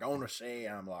we're gonna say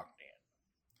I'm locked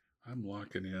in. I'm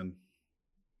locking in.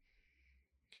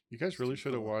 You guys really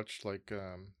should have Cool. watched like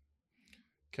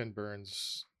Ken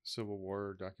Burns' Civil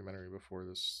War documentary before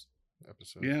this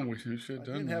episode. Yeah, we should have I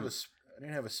done didn't that.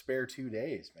 have a spare 2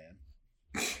 days,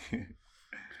 man.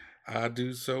 I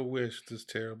do so wish this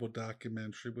terrible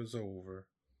documentary was over.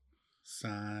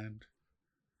 Signed,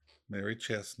 Mary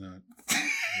Chestnut.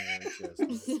 Mary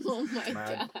Chestnut. Oh my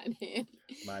My- god. Andy.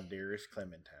 My dearest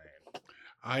Clementine.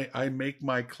 I make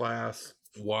my class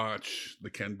watch the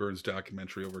Ken Burns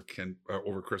documentary over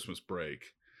Christmas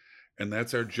break, and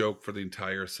that's our joke for the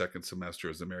entire second semester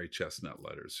is the Mary Chestnut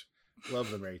letters. Love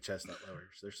the Mary Chestnut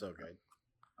letters. They're so good.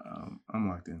 I'm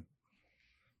locked in.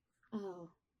 Oh,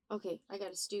 okay. I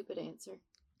got a stupid answer.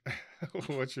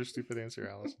 What's your stupid answer,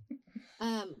 Alice?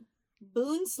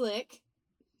 Boone Slick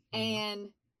and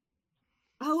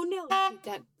oh no,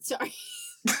 that sorry.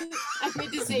 I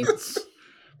meant to say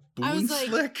I was like-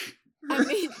 Slick. I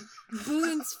mean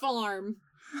Boone's Farm.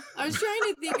 I was trying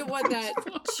to think of what that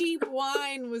cheap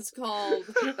wine was called.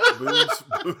 Boone's,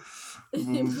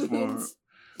 Boone's Farm.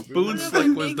 Boone One of Slick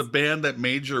them was makes- the band that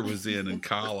Major was in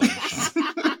college.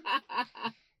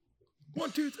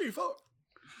 1, 2, 3, 4.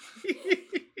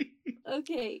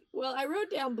 Okay, well, I wrote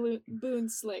down Boone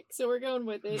Slick, so we're going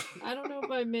with it. I don't know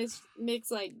if I mix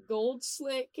like Gold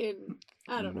Slick and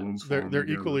I don't know. Boone's They're Farm they're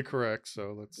together. equally correct,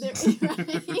 so let's.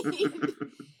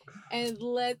 And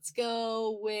let's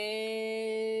go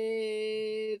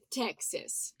with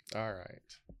Texas. All right,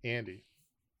 Andy.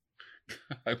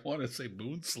 I want to say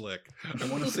Boone Slick. I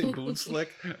want to say Boone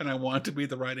Slick, and I want it to be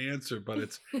the right answer, but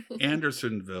it's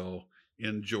Andersonville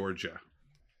in Georgia.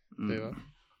 Deva.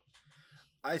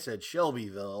 I said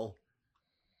Shelbyville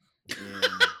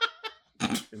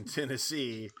in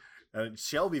Tennessee.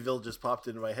 Shelbyville just popped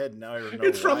into my head, and now I know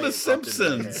It's from why The it popped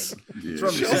into my Simpsons. head. Yeah. From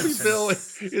The Shelbyville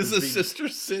Simpsons. is a The sister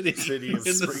city, city of in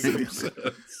The Springfield.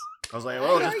 Simpsons. I was like,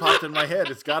 well, it just popped in my head.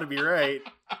 It's got to be right.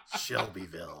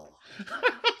 Shelbyville.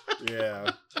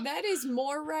 Yeah. That is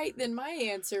more right than my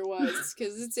answer was,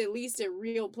 because it's at least a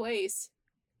real place.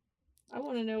 I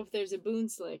want to know if there's a Boone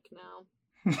Slick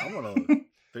now. I want to.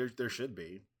 There should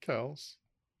be. Kels.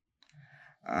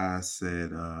 I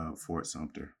said Fort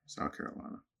Sumter, South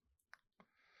Carolina.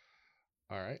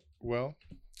 All right. Well,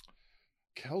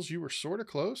 Kels, you were sort of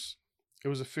close. It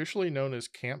was officially known as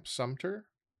Camp Sumter,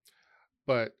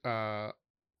 but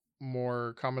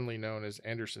more commonly known as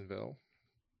Andersonville,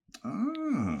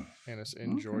 Ah, and it's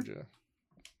in Okay. Georgia.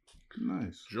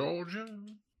 nice. Georgia.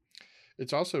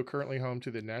 It's also currently home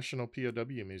to the National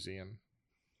POW Museum.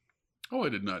 Oh, I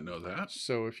did not know that.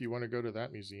 So if you want to go to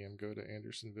that museum, go to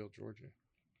Andersonville, Georgia.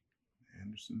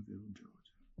 Andersonville,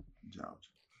 Georgia.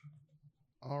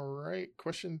 All right.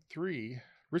 Question 3.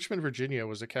 Richmond, Virginia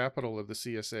was the capital of the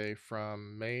CSA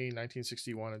from May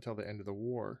 1961 until the end of the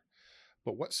war.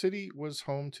 But what city was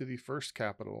home to the first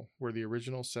capital where the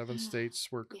original 7 states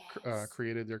were Yes.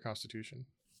 created their constitution?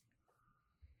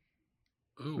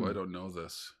 Ooh, I don't know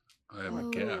this. I have a Oh.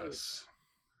 guess.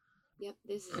 Yep,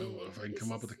 this is in Oh, there. if I can This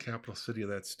come up with is- the capital city of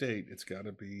that state, it's got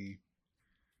to be.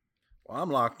 Well, I'm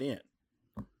locked in.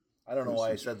 I don't know why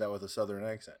I said that with a southern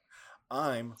accent.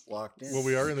 I'm locked in. Well,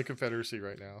 we are in the Confederacy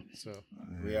right now, so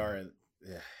We are in.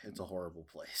 Yeah, it's a horrible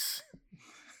place.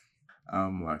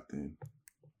 I'm locked in.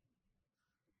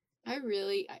 I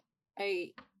really,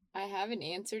 I have an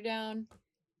answer down,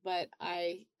 but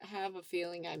I have a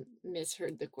feeling I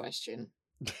misheard the question.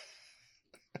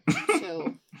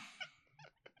 So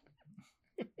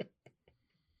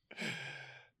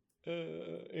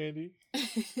Andy.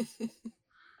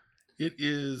 It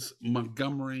is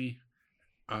Montgomery,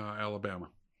 Alabama.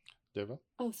 Deva.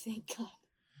 Oh, thank God.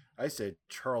 I said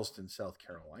Charleston, South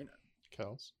Carolina.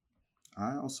 Kels.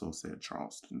 I also said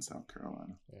Charleston, South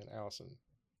Carolina. And Allison.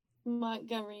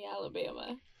 Montgomery,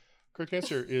 Alabama. Correct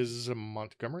answer is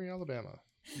Montgomery, Alabama.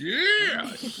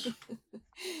 Yes.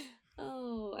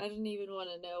 Oh, I didn't even want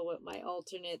to know what my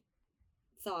alternate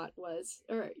thought was,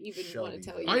 or even want to Shelby.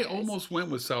 tell you. I guys. almost went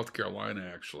with South Carolina,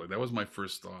 actually. That was my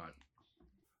first thought.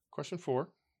 Question 4.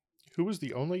 Who was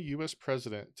the only U.S.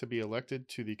 president to be elected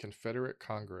to the Confederate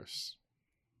Congress?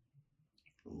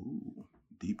 Ooh,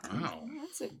 deep cut. Wow.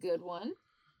 That's a good one.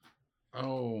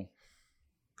 Oh.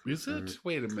 Is it? Confederate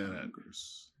Wait a minute.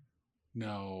 Congress.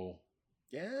 No.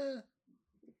 Yeah.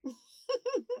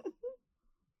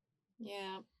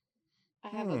 Yeah, I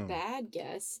have a bad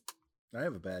guess. I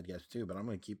have a bad guess too, but I'm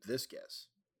going to keep this guess.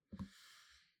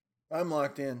 I'm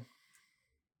locked in.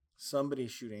 Somebody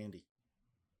shoot Andy.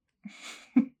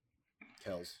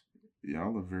 Kels.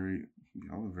 Y'all are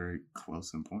very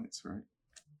close in points, right?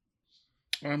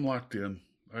 I'm locked in.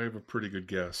 I have a pretty good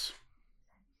guess.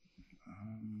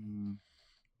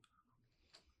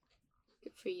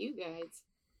 Good for you guys.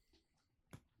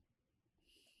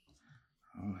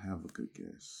 I don't have a good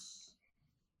guess.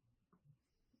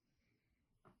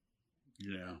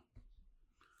 Yeah.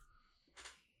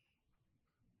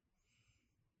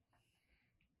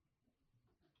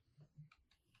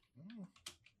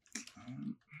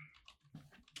 Um,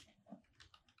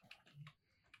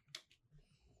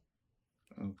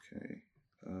 okay.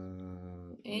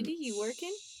 Andy, you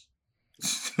working?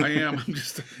 I am. I'm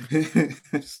just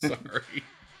sorry.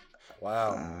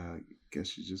 Wow. I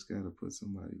guess you just gotta put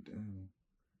somebody down.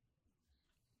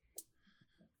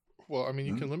 Well, I mean,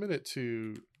 you can limit it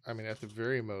to, at the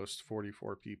very most,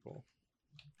 44 people.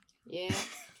 Yeah.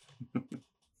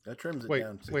 That trims it Wait,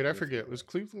 down. I forget. Was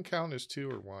Cleveland count as 2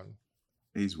 or 1?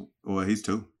 He's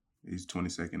 2. He's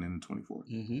 22nd and 24th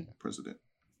Mm-hmm. president.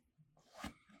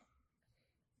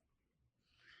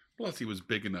 Plus, he was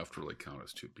big enough to really count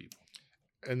as 2 people.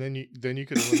 And then you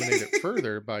could eliminate it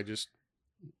further by just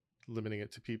limiting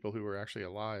it to people who were actually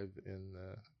alive in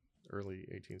the early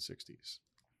 1860s.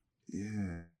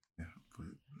 Yeah,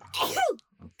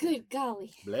 but Good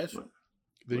golly. Bless you.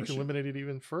 Then you Bless can you. eliminate it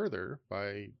even further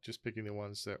by just picking the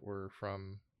ones that were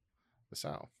from the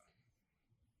South.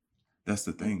 that's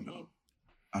the thing, though.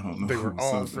 I don't know. They were who's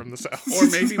all Southern. from the South. Or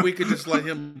maybe we could just let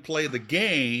him play the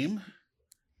game.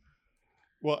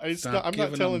 Well, Stop I'm not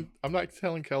giving telling them- I'm not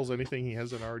telling Kels anything he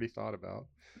hasn't already thought about.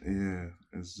 Yeah,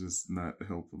 it's just not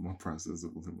helping my process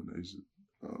of elimination.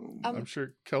 I'm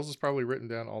sure Kels has probably written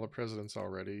down all the presidents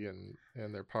already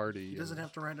and their party. He doesn't and-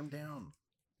 have to write them down.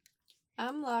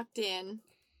 I'm locked in.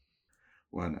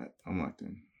 Why not? I'm locked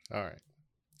in. All right.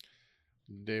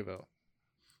 Devo.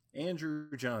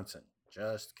 Andrew Johnson.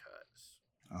 Just cuz.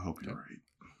 I hope you're Okay.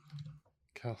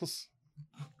 right. Kels.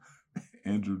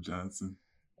 Andrew Johnson.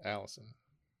 Allison.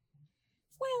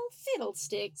 Well,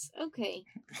 fiddlesticks. Okay.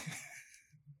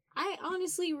 I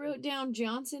honestly wrote down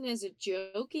Johnson as a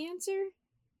joke answer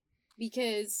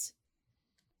because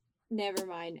never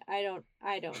mind. I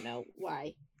don't know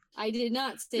why. I did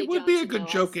not say It would be a Johnson, good though.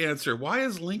 joke answer. Why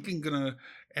is Lincoln going to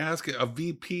ask a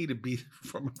VP to be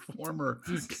from a former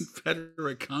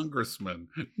Confederate congressman?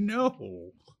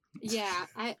 No. Yeah,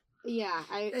 Yeah,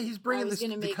 he's I bringing was the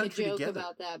gonna make a country joke together.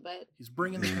 about that, but He's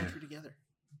bringing the Yeah. country together.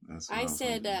 That's what I was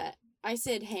said hoping. I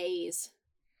said Hayes.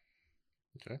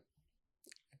 Okay.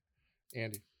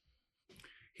 Andy.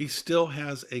 He still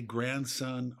has a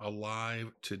grandson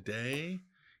alive today.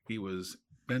 He was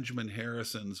Benjamin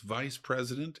Harrison's vice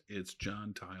president. It's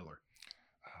John Tyler.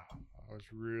 Oh, I was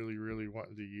really, really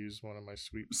wanting to use one of my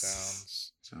sweep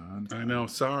sounds. John I know.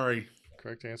 Sorry.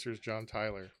 Correct answer is John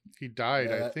Tyler. He died,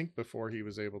 Yeah, I that- think, before he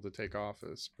was able to take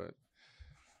office, but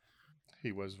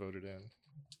he was voted in.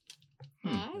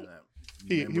 Alright. that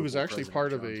He was memorable actually President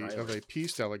part of John a Tyler.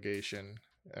 peace delegation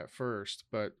at first,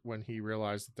 but when he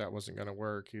realized that wasn't going to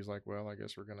work, he was like, "Well, I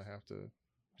guess we're going to have to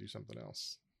do something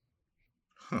else."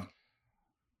 Huh.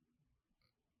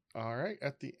 All right.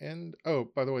 At the end. Oh,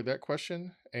 by the way, that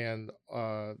question and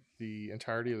the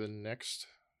entirety of the next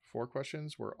 4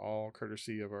 questions were all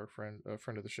courtesy of our friend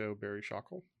of the show, Barry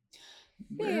Schockle.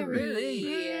 Barry. Why are you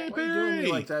doing me Barry.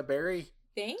 like that, Barry?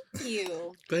 Thank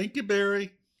you. Thank you,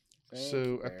 Barry. Thank So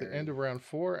you, at the Barry. end of round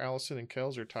 4, Allison and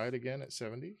Kels are tied again at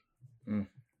 70. Woo.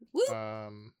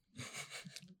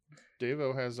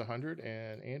 Davo has 100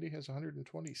 and Andy has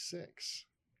 126.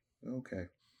 Okay.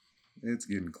 It's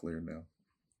getting clear now.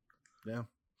 Yeah.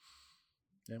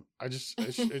 I just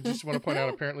want to point out,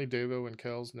 apparently Davo and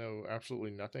Kels know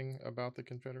absolutely nothing about the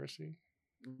Confederacy.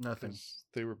 Nothing. 'Cause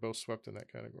they were both swept in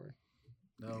that category.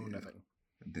 No, Yeah. nothing.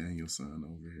 Daniel's son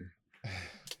over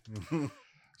here.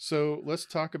 So let's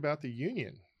talk about the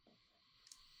Union.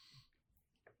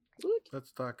 Woot.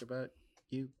 Let's talk about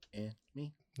you and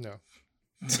me. No.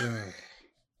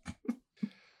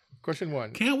 Question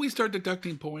 1. Can't we start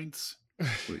deducting points?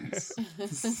 Please.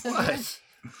 What?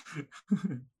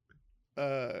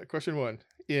 Question 1.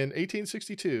 In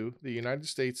 1862, the United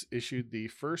States issued the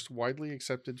first widely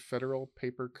accepted federal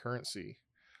paper currency.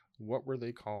 What were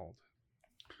they called?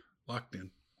 Locked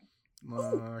in.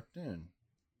 Locked in.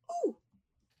 Ooh.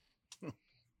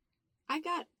 I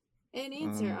got an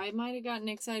answer. Um, I might have gotten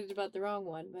excited about the wrong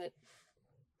one, but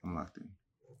I'm locked in.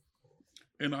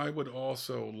 And I would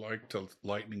also like to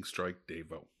lightning strike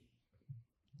Davo.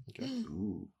 Okay.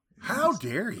 Ooh. How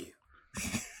dare you?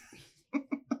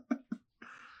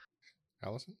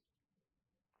 Allison?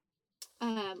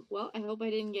 well, I hope I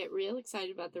didn't get real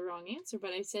excited about the wrong answer,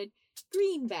 but I said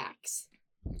greenbacks.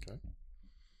 Okay.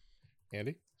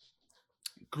 Andy?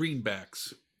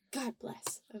 Greenbacks. God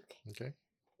bless. Okay. Okay.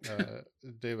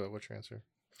 Davo, what's your answer?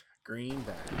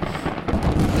 Greenback.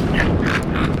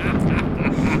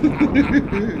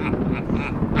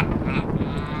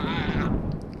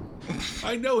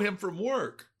 I know him from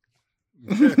work.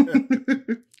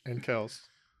 And Kels?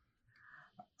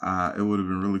 It would have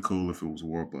been really cool if it was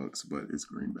Warbucks, but it's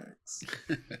greenbacks.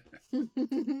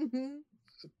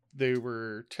 They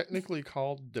were technically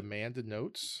called demand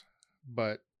notes,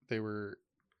 but they were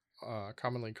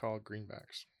commonly called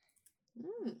greenbacks.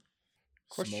 Mm.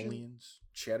 Question- Simoleons,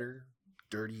 cheddar,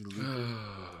 dirty lucre.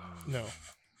 No.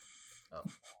 Oh.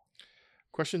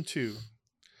 Question 2.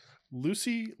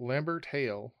 Lucy Lambert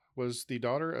Hale was the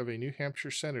daughter of a New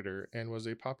Hampshire senator and was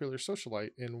a popular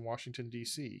socialite in Washington,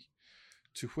 D.C.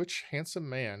 To which handsome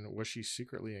man was she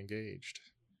secretly engaged?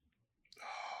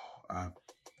 Oh, I've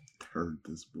heard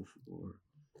this before.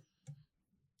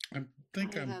 I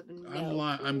think I I'm have no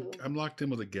I'm clue. locked in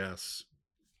with a guess.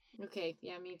 Okay,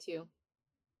 yeah, me too.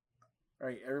 All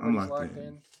right, everybody's locked locked in.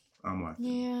 in. I'm locked in.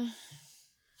 Yeah.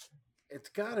 It's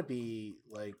got to be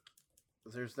like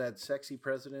there's that sexy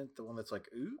president, the one that's like,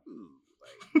 ooh,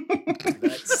 like that guy.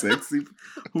 Sexy.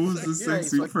 Who's the Yeah, he's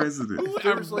sexy like- president? Ooh,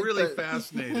 There I'm was like really the-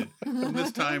 fascinated. In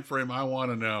this time frame, I want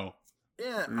to know.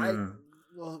 Yeah, Yeah.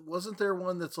 well, wasn't there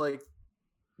one that's like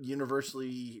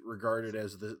universally regarded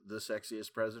as the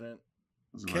sexiest president?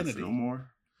 Was it like Kennedy.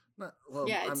 Fillmore? Not, well,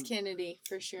 Yeah, it's I'm- Kennedy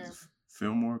for sure.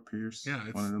 Fillmore, Pierce? Yeah,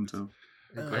 it's- one of them two.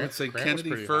 I would say Grant was Kennedy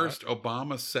pretty first,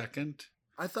 Obama second.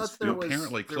 I thought Still there was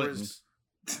apparently there Clinton. was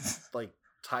like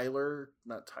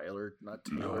not Taylor.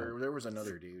 No. There was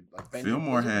another dude. Like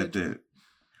Fillmore was it had Benjamin? that.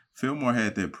 Fillmore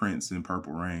had that Prince in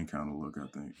Purple Rain kind of look. I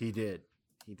think He did.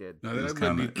 He did. No, it was that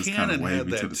kind would of be- it's kind of Buchanan had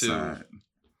wavy to that the too. side.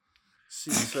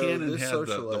 See, so Buchanan this had the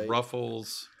socialite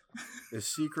ruffles. is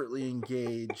secretly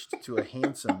engaged to a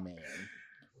handsome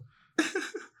man.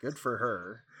 Good for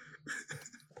her.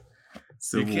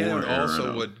 Civil Buchanan War era,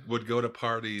 also though. would go to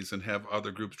parties and have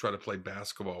other groups try to play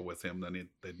basketball with him. Then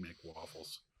they'd make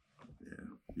waffles. Yeah,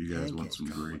 you guys want Pancakes, some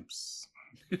Colin. grapes?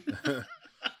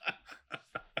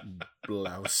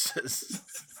 Blouses.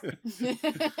 And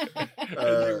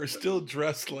they were still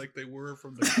dressed like they were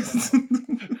from the club.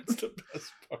 That's the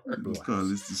best part.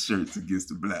 Because it's the shirts against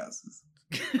the blouses.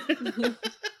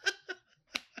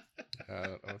 I don't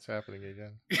know what's happening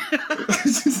again.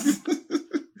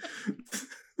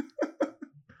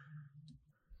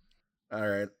 All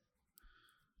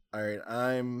right.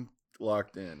 I'm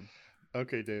locked in.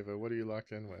 Okay, Davo, what are you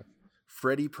locked in with?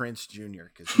 Freddie Prince Jr.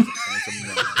 because he's a handsome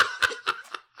man.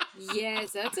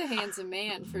 Yes, that's a handsome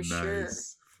man for sure.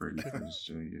 Nice. Freddie Prinze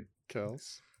Jr.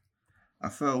 Kels? I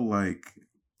felt like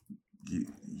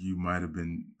you might have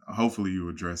been. Hopefully, you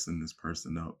were dressing this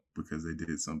person up because they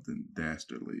did something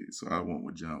dastardly. So I went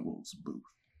with John Wilkes Booth.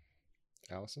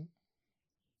 Allison?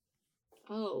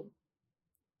 Oh.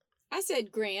 I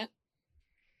said Grant.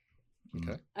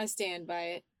 Okay. I stand by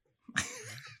it.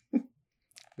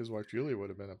 His wife Julia would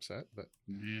have been upset, but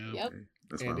Yeah. Yep. Okay.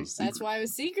 That's why Andy? it was That's secret. why it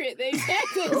was secret.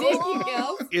 Exactly. Thank you,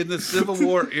 Kel. In the Civil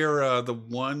War era, the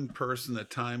one person that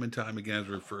time and time again is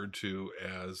referred to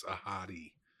as a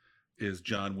hottie is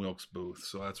John Wilkes Booth.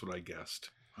 So that's what I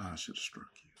guessed. I should have struck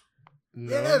you.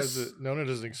 known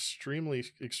as an extremely,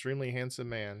 extremely handsome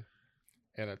man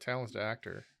and a talented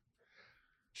actor,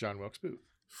 John Wilkes Booth.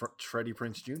 Freddie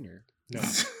Prinze Jr.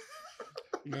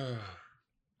 No,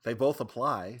 They both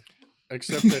apply.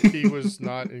 except that he was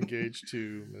not engaged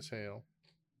to Miss Hale.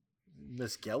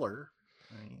 Miss Geller.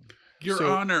 I mean, Your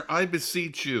So- Honor, I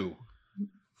beseech you.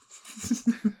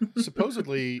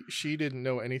 Supposedly, she didn't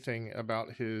know anything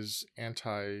about his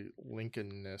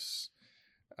anti-Lincolnness.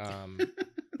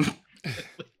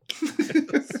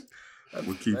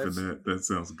 We're keeping That's- that. That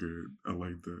sounds good. I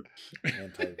like that.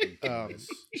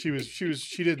 anti-Lincolnness.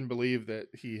 She didn't believe that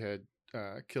he had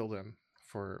killed him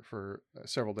for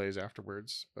several days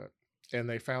afterwards, and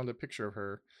they found a picture of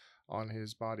her on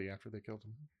his body after they killed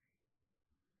him.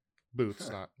 Booth's,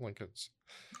 Huh. not Lincoln's.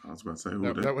 I was about to say,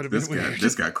 That would've been this guy, weird.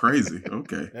 this got crazy.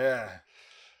 Okay. Yeah.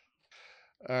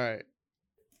 All right.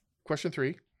 Question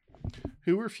 3.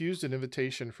 Who refused an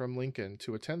invitation from Lincoln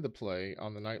to attend the play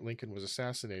on the night Lincoln was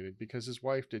assassinated because his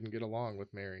wife didn't get along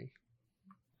with Mary?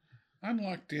 I'm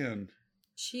locked in.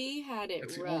 She had it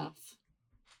It's the only- rough.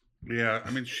 Yeah,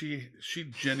 I mean, she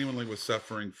genuinely was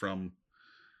suffering from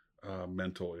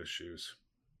mental issues.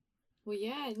 Well,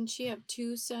 yeah, didn't she have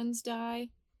 2 sons die?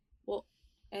 Well,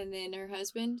 and then her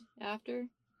husband after?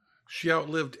 She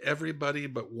outlived everybody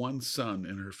but one son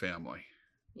in her family.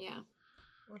 Yeah.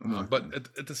 I'm like, But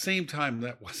at the same time,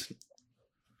 that wasn't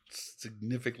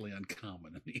significantly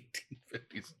uncommon in the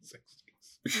 1850s and 60s.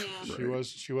 Yeah.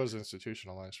 She was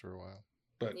institutionalized for a while.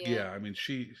 But Yeah. yeah, I mean,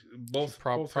 both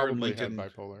her and Probably Lincoln.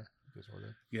 had bipolar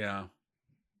disorder. Yeah,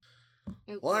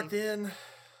 Okay. Locked in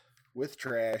with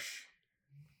trash.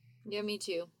 Yeah, me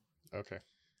too. Okay.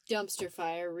 Dumpster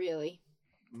fire, really.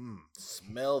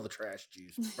 Smell the trash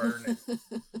juice. Burn it.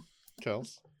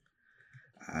 Kels?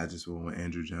 I just went with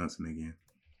Andrew Johnson again.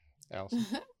 Allison?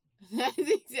 That's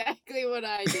exactly what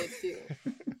I did too.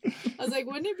 I was like,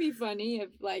 wouldn't it be funny if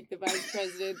like the vice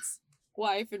president's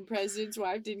wife and president's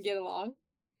wife didn't get along?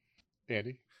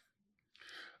 Andy?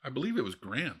 I believe it was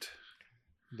Grant.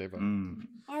 Dave?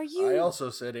 Are you? I also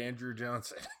said Andrew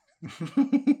Johnson.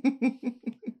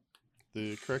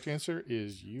 The correct answer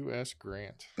is U.S.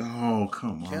 Grant. Oh,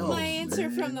 come on. Kel. My answer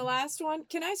man. from the last one.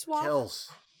 Can I swap? Kels.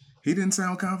 He didn't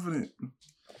sound confident.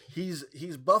 He's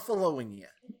buffaloing you.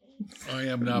 I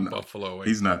am not No, Buffalo.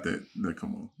 He's not that.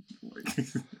 Come on. Like,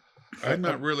 I'm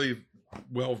not really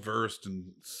well versed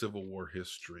in Civil War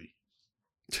history.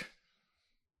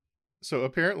 So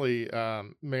apparently,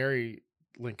 Mary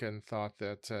Lincoln thought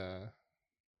that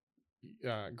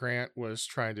Grant was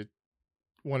trying to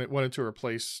wanted to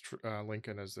replace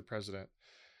Lincoln as the president,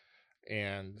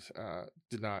 and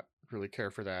did not really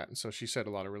care for that. And so she said a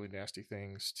lot of really nasty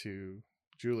things to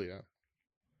Julia.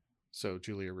 So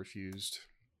Julia refused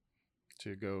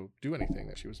to go do anything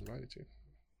that she was invited to.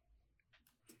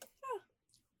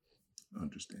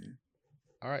 understand.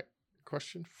 All right.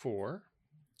 Question 4.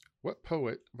 What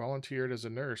poet volunteered as a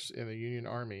nurse in the Union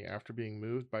Army after being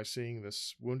moved by seeing the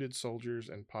wounded soldiers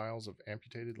and piles of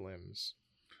amputated limbs?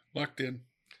 Locked in.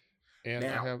 And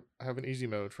Now. I have an easy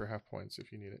mode for half points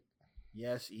if you need it.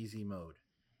 Yes, easy mode.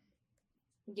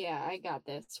 Yeah, I got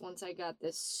this. Once I got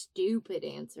this stupid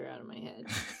answer out of my head.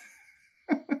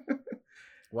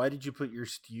 Why did you put your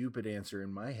stupid answer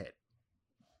in my head?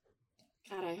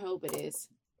 God, I hope it is.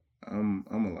 I'm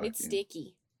a lock It's in.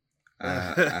 sticky.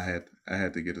 I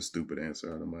had to get a stupid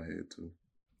answer out of my head too,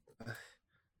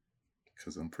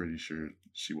 because I'm pretty sure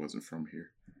she wasn't from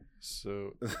here.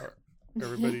 So are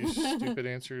everybody's stupid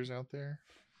answers out there?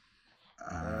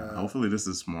 Hopefully this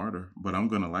is smarter, but I'm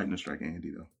gonna lightning strike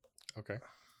Andy though. Okay.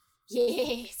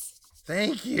 Yes.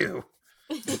 Thank you.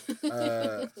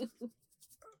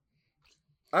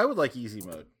 I would like easy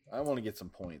mode. I want to get some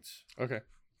points. Okay.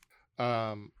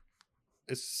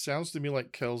 It sounds to me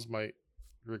like Kells might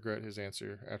regret his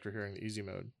answer after hearing the easy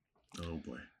mode. Oh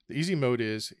boy. The easy mode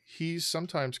is he's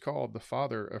sometimes called the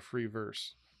father of free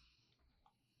verse.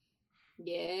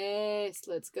 Yes,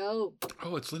 let's go.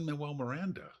 Oh, it's Lin-Manuel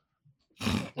Miranda.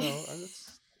 No,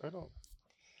 I don't.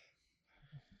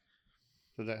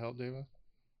 Did that help, Deva?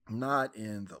 Not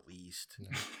in the least. No.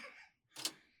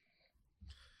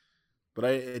 But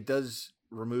it does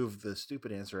remove the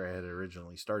stupid answer I had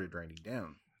originally started writing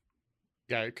down.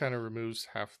 Yeah, it kind of removes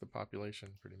half the population,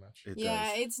 pretty much. It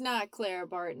Yeah, it's not Clara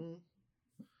Barton.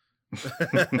 does.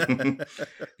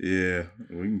 Yeah,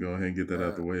 we can go ahead and get that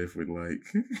out the way if we'd like.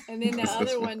 And then the 'Cause that's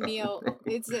other what one, I Neil, wrote.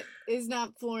 it's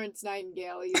not Florence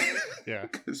Nightingale either. Yeah.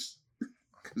 Cause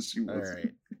she All was.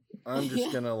 right. I'm just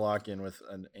Yeah. going to lock in with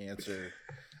an answer.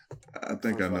 I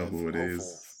think for I know 5 who it hopeful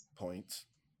is. Points.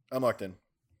 I'm locked in.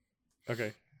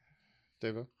 Okay.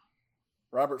 Devo,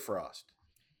 Robert Frost.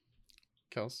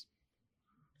 Kels,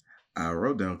 I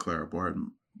wrote down Clara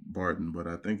Barton, but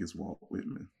I think it's Walt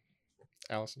Whitman.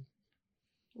 Allison,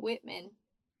 Whitman.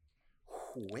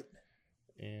 Whitman.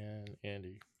 and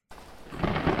Andy.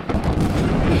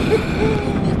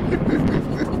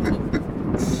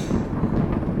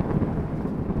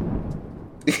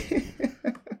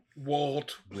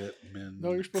 Walt Whitman.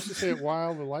 No, you're supposed to say it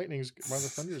while the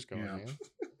thunder's going, Yeah. man.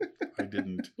 I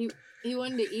didn't. He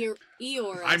wanted to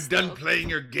Eeyore I'm us, done though. playing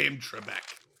your game,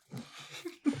 Trebek.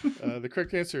 The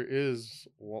correct answer is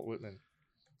Walt Whitman.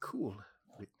 Cool.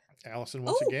 Allison,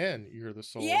 once Oh! again, you're the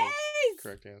sole Yes!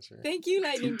 correct answer. Thank you,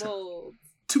 Lightning Bolt.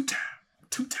 Two time.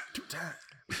 Two times.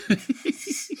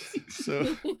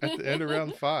 So at the end of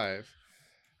round 5,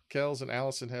 Kels and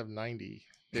Allison have 90,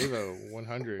 Devo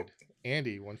 100,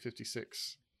 Andy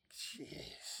 156.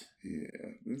 Jeez. Yeah,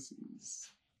 this is.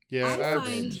 Yeah,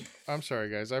 find- I'm sorry,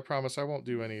 guys. I promise I won't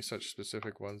do any such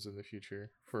specific ones in the future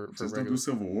for Just don't regular. do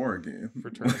Civil War again. for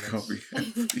tournaments. I'll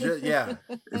be- Yeah.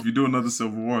 if you do another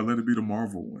Civil War, let it be the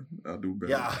Marvel one. I'll do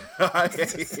better. Yeah.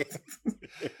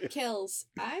 Kills.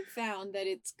 I've found that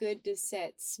it's good to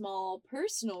set small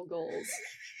personal goals.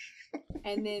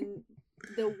 And then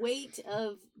the weight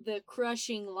of the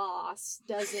crushing loss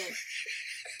doesn't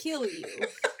kill you.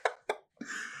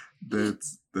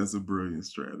 That's a brilliant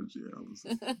strategy,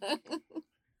 Allison.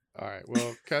 All right.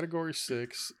 Well, category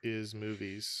 6 is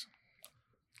movies.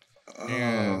 Oh,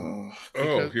 And-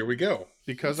 Oh, Because- here we go.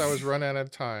 Because I was running out of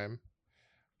time,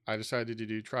 I decided to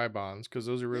do tri-bonds because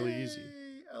those are really easy.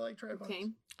 Yay, I like tripod.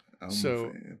 Okay. I'm So-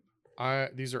 a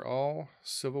fan. These are all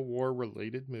Civil War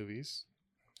related movies.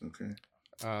 Okay.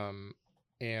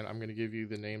 And I'm going to give you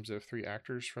the names of 3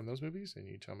 actors from those movies, and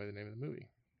you tell me the name of the movie.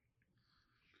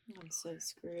 I'm so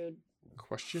screwed.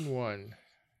 Question 1: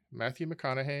 Matthew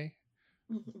McConaughey,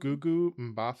 Gugu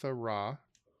Mbatha-Raw,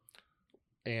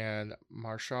 and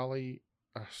Mahershala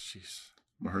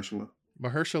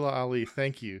Ali.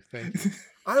 Thank you.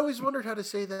 I always wondered how to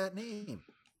say that name.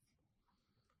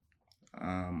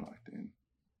 I'm locked in.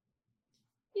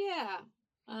 Yeah,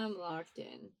 I'm locked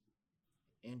in.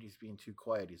 Andy's being too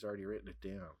quiet. He's already written it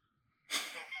down.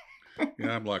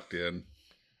 Yeah, I'm locked in.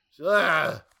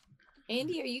 Ah!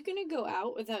 Andy, are you going to go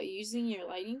out without using your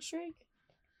lightning strike?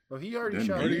 Well, he already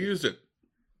Didn't I shot already it. used it.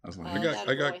 I was Oh, like, I got-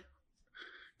 attaboy.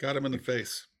 Got him in the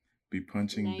face. be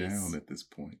punching Nice. down at this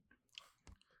point.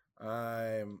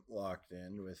 I'm locked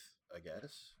in with a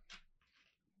guess.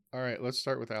 All right, let's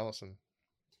start with Allison.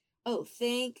 Oh,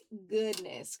 thank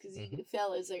goodness, because you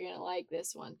fellas are going to like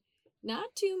this one.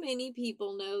 Not too many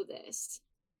people know this,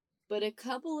 but a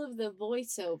couple of the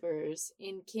voiceovers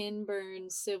in Ken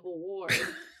Burns' Civil War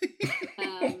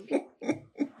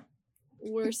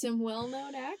were some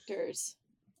well-known actors.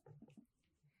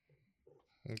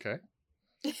 Okay.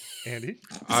 Andy?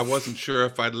 I wasn't sure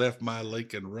if I'd left my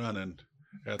Lincoln running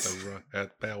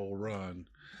at Powell Run.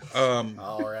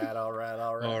 All right. All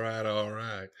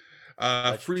right.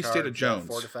 Let's Free State of charge that Jones.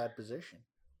 Fortified position.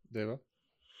 Deva?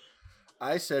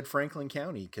 I said Franklin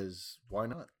County because why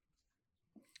not?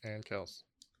 And Kels.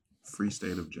 Free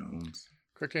State of Jones.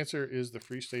 Correct answer is the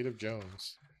Free State of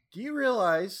Jones. Do you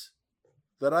realize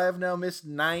that I have now missed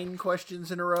 9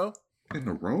 questions in a row? In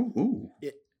a row? Ooh.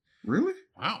 It- Really?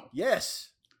 Wow. Yes.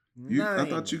 I 9.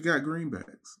 thought you got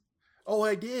greenbacks. Oh,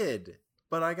 I did.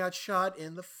 But I got shot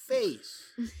in the face.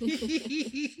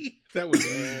 That was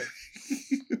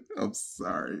I'm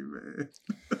sorry, man.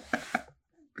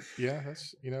 Yeah,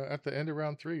 that's, at the end of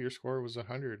round 3, your score was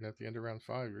 100, and at the end of round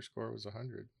 5, your score was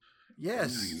 100.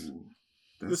 Yes. Ooh,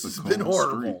 This a has been cold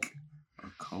horrible. streak. A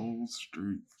cold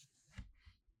streak.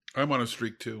 I'm on a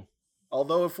streak too.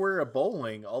 Although if we're at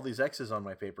bowling, all these X's on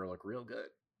my paper look real good.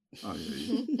 Oh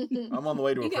yeah. I'm on the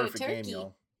way to You a got a perfect game, turkey.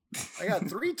 y'all. I got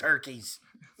 3 turkeys.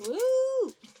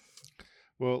 Woo!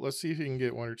 Well, let's see if you can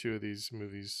get 1 or 2 of these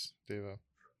movies, Deva.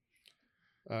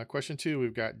 Question 2,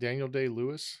 we've got Daniel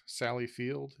Day-Lewis, Sally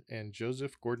Field, and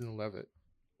Joseph Gordon-Levitt.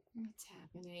 What's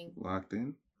happening? Locked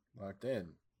in. Locked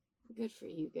in. Good for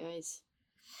you guys.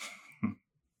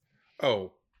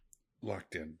 Oh,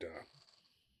 locked in. Duh.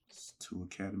 It's 2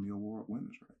 Academy Award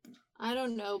winners right there. I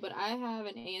don't know, but I have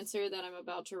an answer that I'm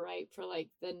about to write for like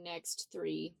the next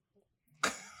 3.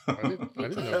 I didn't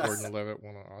know Gordon Levitt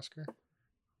won an Oscar.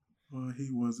 Well, he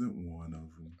wasn't one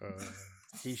of them.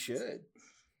 He should.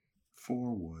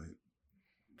 For what?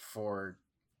 For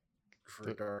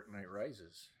Dark Knight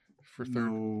Rises. For third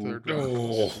Oh.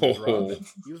 He was Robin.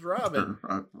 He was Robin.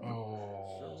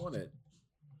 Oh. Sure won it.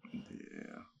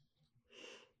 Yeah.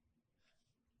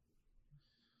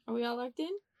 Are we all locked in?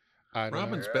 I don't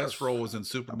Robin's Yes. best role was in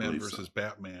Superman believe so. versus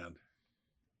Batman.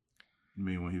 You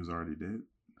mean when he was already dead?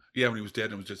 Yeah, when he was dead,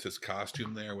 and it was just his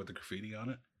costume there with the graffiti on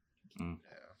it.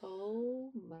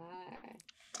 Oh my.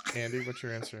 know. Andy, what's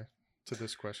your answer to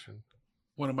this question?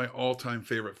 One of my all-time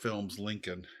favorite films,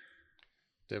 Lincoln.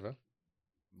 Deva,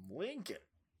 Lincoln.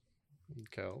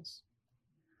 Kels,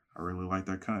 I really like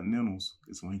that Continentals.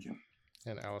 It's Lincoln.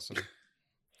 and Allison.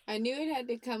 I knew it had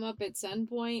to come up at some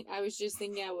point. I was just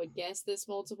thinking I would guess this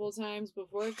multiple times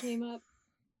before it came up.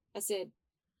 I said,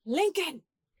 Lincoln!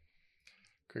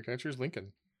 Correct answer is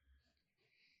Lincoln.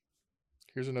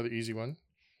 Here's another easy one.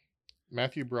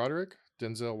 Matthew Broderick,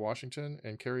 Denzel Washington,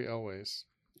 and Carrie Elways.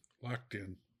 Locked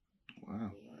in.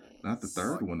 Wow. Not the Yes.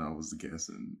 third one I was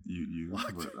guessing. You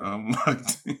Locked but in. I'm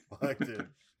locked in. Locked in.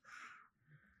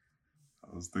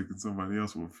 I was thinking somebody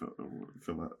else would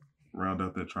fill out, round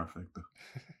out that trifecta.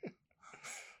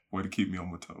 Way to keep me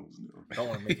on my toes, Neil. Don't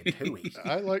want to make it too easy.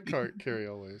 I like Carrie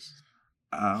Elways.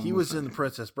 He was in The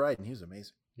Princess Bride, and he was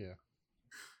amazing.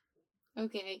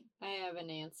 Okay, I have an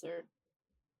answer.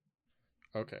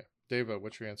 Okay. Deva,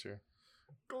 what's your answer?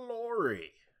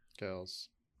 Glory. Kels,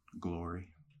 Glory.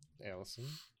 Allison.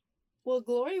 Well,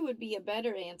 Glory would be a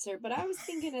better answer, but I was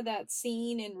thinking of that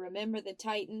scene in Remember the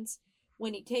Titans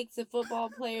when he takes the football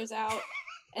players out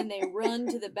and they run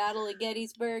to the Battle of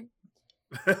Gettysburg.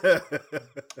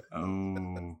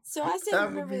 Oh, So I said That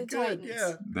would Remember be the good. Titans.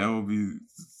 Yeah, that would be.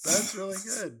 that's really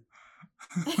good.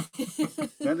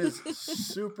 That is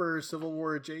super Civil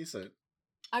War adjacent.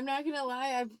 I'm not gonna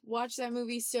lie, I've watched that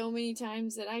movie so many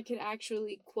times that I could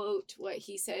actually quote what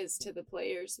he says to the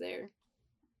players there.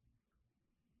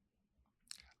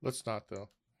 Let's not, though.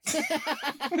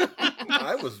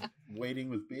 I was waiting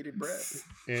with bated breath.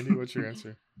 Andy, what's your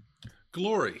answer?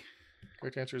 Glory.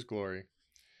 Correct answer is Glory.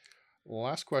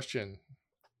 Last question.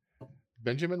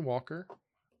 Benjamin Walker,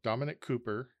 Dominic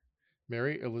Cooper,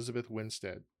 Mary Elizabeth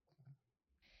Winstead.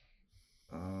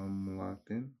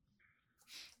 Locked in.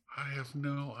 I have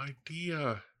no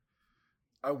idea.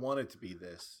 I want it to be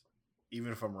this.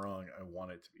 Even if I'm wrong, I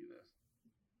want it to be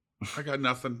this. I got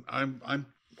nothing. I'm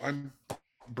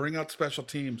bring out special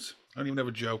teams. I don't even have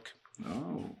a joke.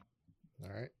 Oh. All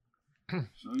right.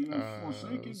 So you're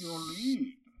forsaking your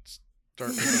lead.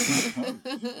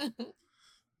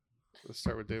 Let's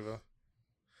start with Deva.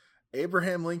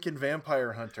 Abraham Lincoln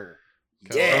Vampire Hunter.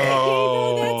 Kels.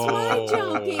 Yeah, that's my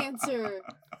joke answer.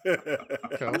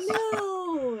 Kels,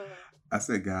 No. I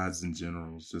said gods in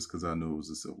generals just because I knew it was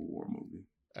a Civil War movie.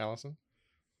 Allison,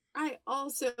 I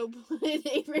also put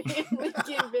Abraham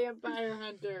Lincoln Vampire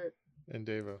Hunter. and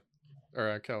Deva.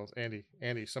 Or Kels. Andy.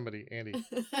 Andy.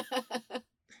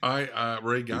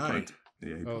 Ray He Guy. punted.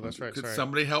 Yeah, he Oh, that's punted. right. Could Sorry.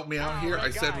 somebody help me out here? I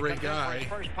said Ray comes in for his Guy.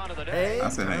 First punt of the Hey, day. I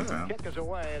said hang time. Kick is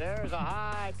away. There's a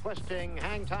high twisting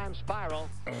hang time spiral.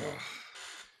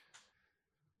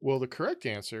 Well, the correct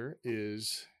answer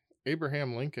is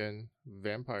Abraham Lincoln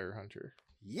Vampire Hunter.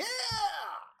 Yeah.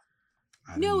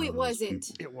 I didn't No, know it those wasn't.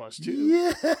 people. It was too.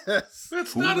 Yes.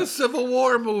 That's not a Civil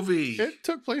War movie. It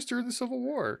took place during the Civil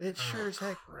War. It sure as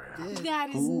heck did. That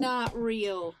is Who? not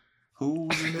real. Who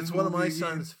was in It's the one of my movie again?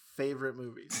 son's favorite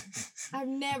movies. I've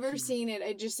never seen it.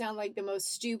 It just sounded like the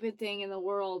most stupid thing in the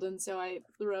world, and so I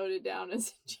wrote it down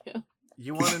as a joke.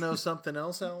 You want to know something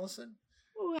else, Allison?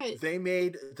 What?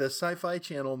 The Sci-Fi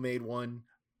Channel made one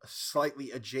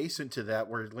slightly adjacent to that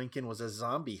where Lincoln was a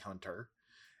zombie hunter.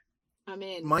 I'm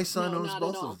in. My son No, owns not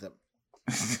both at all. of them.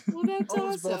 Well, that's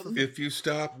Owns both of awesome. them. If you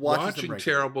stop Watches them watching regularly.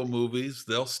 terrible movies,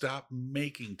 they'll stop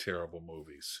making terrible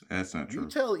movies. That's not You true.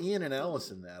 tell Ian and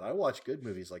Allison that. I watch good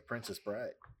movies like Princess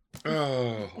Bride.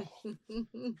 Oh,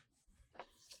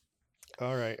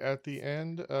 All right. At the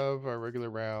end of our regular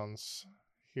rounds,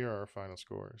 here are our final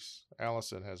scores.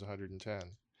 Allison has 110.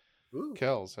 Ooh.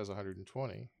 Kels has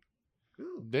 120.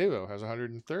 Ooh. Devo has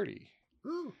 130.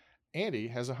 Ooh. Andy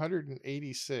has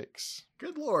 186.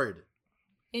 Good Lord.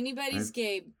 Anybody's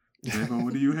Gabe. Devo,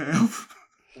 what do you have?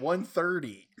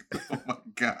 130. Oh my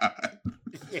God.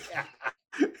 Yeah.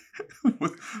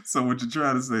 So what you're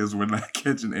trying to say is we're not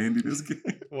catching Andy this game?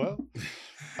 Well,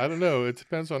 I don't know. It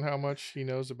depends on how much he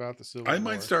knows about the Civil War. I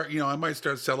might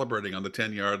start celebrating on the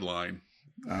 10-yard line.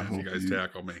 I If hope you guys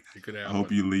tackle me, you could I have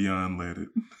hope it. you Leon let it.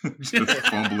 Just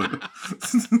fumble it.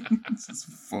 Just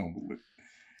fumble it.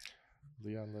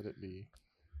 Leon, let it be.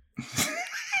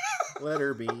 Let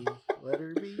her be. Let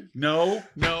her be. No.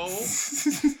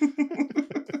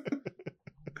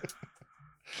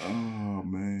 Oh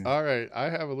man. All right, I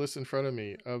have a list in front of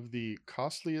me of the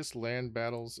costliest land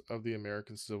battles of the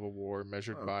American Civil War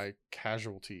measured Okay. by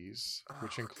casualties,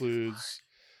 which Oh, good includes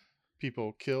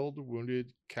people killed,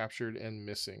 wounded, captured, and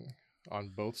missing on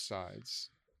both sides.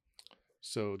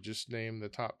 So just name the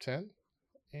top 10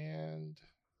 and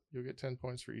you'll get 10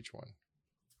 points for each one.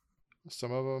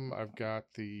 Some of them I've got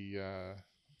the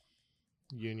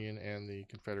Union and the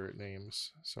Confederate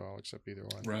names, so I'll accept either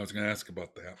one. Well, I was going to ask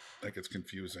about that. That gets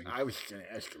confusing. I was going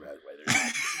to ask about whether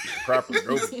proper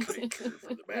nomenclature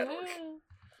for the battles.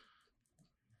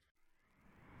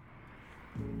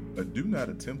 Do not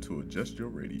attempt to adjust your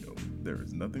radio. There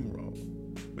is nothing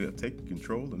wrong. We have taken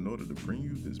control in order to bring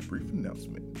you this brief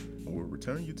announcement, and we'll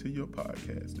return you to your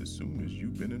podcast as soon as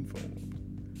you've been informed.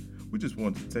 We just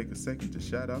wanted to take a second to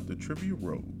shout out the Trivia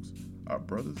Rogues, our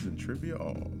brothers in Trivia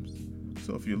Arms.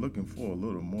 So if you're looking for a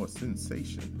little more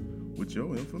sensation with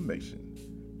your information,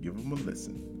 give them a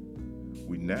listen.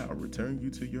 We now return you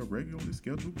to your regularly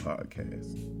scheduled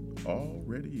podcast,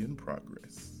 already in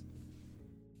progress.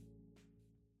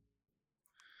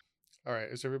 All right,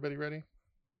 is everybody ready?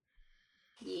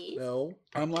 Yes. No,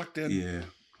 I'm locked in. Yeah,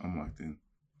 I'm locked in.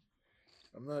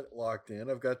 I'm not locked in.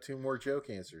 I've got 2 more joke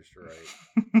answers to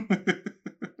write.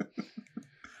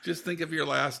 Just think of your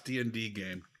last D&D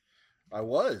game. I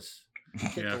was.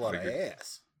 Kicked Yeah, a lot of figured.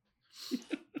 ass.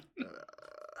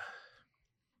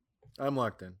 I'm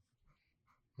locked in.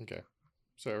 Okay,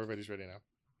 so everybody's ready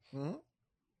now. Mm-hmm.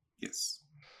 Yes.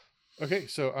 Okay,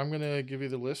 so I'm going to give you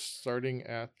the list starting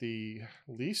at the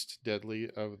least deadly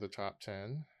of the top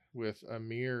 10 with a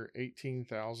mere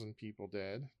 18,000 people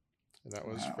dead. And that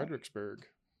was Wow. Fredericksburg.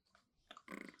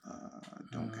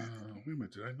 Don't get it. Wait a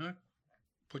minute. Did I not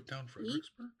put down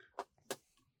Fredericksburg?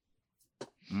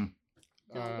 Don't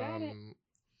got it.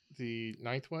 The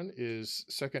 9th one is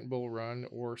Second Bull Run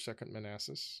or Second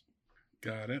Manassas,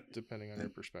 Got it. depending on your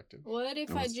perspective. What if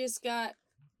That I was- just got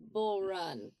Bull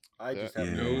Run? I just Yeah.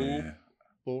 have No.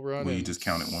 Bull Run. Well, you and just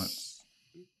count it once.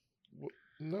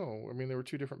 No, I mean, there were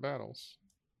 2 different battles.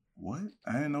 What?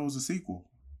 I didn't know it was a sequel.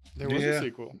 There was Yeah. a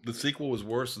sequel. The sequel was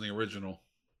worse than the original.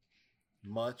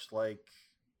 much like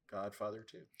Godfather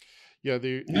 2. Yeah,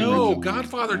 the No, original-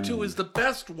 Godfather 2 Ooh. is the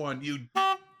best one. You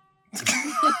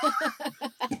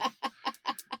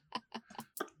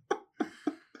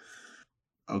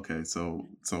Okay, so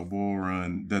Bull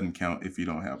Run doesn't count if you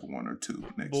don't have 1 or 2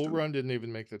 next Bull to Run didn't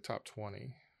even make the top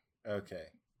 20. Okay.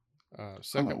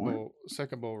 Second what?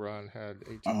 Bull Run had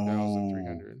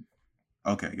 18,300. it.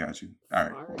 Okay, got you. All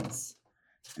right. Well, Farts.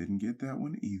 didn't get that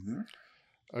one either.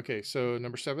 Okay, so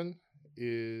number 7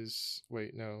 is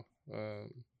let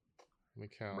me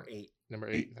count. Number 8. Number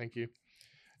 8, thank you,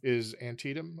 is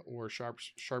Antietam or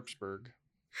Sharpsburg.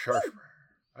 Sharp.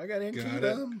 I got into Got it.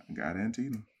 them. Got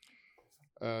Antietam.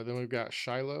 Then we've got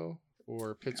Shiloh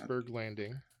or Pittsburgh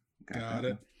Landing. got that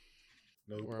it.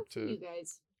 Nope. We're up You to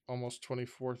guys. almost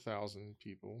 24,000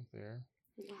 people there.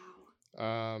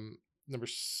 Wow. Number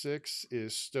 6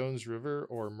 is Stones River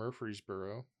or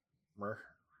Murfreesboro. Mer.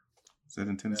 Is that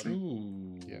in Tennessee?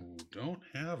 Ooh, Yeah. don't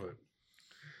have it.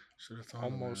 Should have thought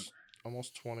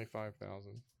Almost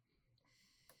 25,000.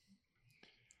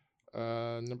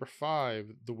 Number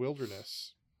 5, The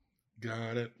Wilderness. of that.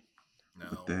 Got it.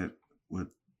 No. Would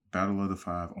Battle of the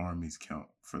 5 Armies count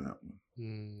for that one?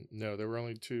 No, there were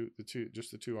only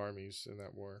just the two armies in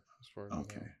that war, as far as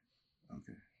Okay.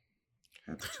 Okay.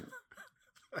 Had to check.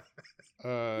 I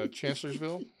know.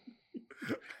 Chancellorsville.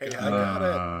 Hey, I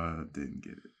got it. Didn't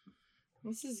get it.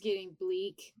 This is getting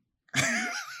bleak. Yeah,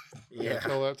 Yeah.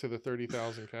 tell that to the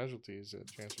 30,000 casualties at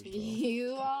Chancellorsville.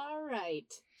 You are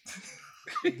right.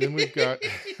 Then we've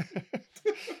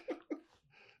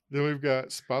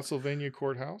got Spotsylvania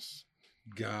Courthouse.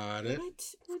 Got it.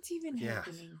 What's even Yeah.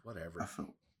 happening? I Whatever.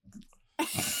 felt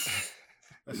That's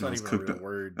that not was even a cooked real up.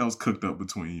 word. That was cooked up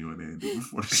between you and Andy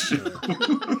before the show.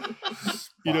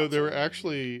 You know, there were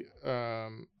actually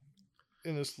in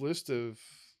this list of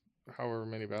however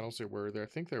many battles there were, I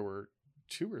think there were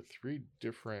 2 or 3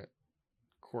 different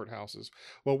courthouses.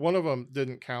 Well, one of them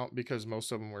didn't count because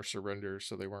most of them were surrenders,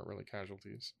 so they weren't really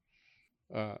casualties.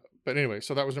 But anyway,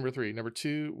 so that was number 3. Number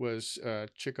 2 was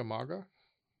Chickamauga.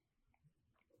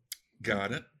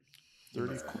 Got it.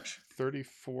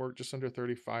 34, just under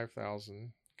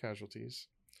 35,000 casualties.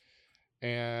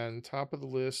 And top of the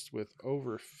list with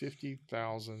over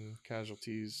 50,000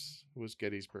 casualties was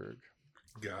Gettysburg.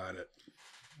 Got it.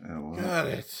 Yeah, well, Got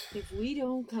it. If we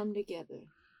don't come together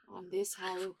on this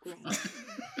hollow ground.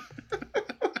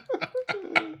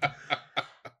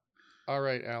 All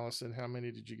right, Allison, how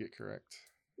many did you get correct?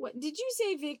 What did you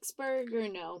say, Vicksburg or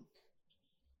no?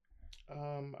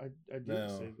 I did No.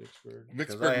 say Vicksburg. I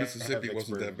Vicksburg, have Mississippi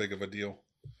wasn't Vicksburg. that big of a deal.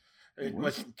 It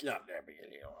was not that big a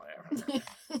deal.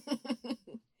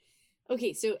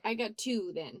 Okay, so I got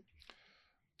 2 then.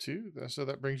 2. So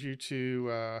that brings you to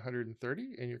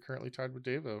 130, and you're currently tied with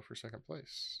Davo for second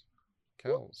place.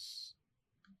 Kells.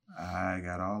 I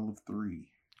got all of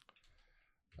 3.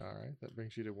 All right, that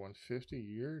brings you to 150.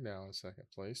 You're now in second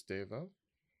place. Davo.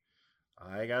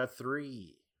 I got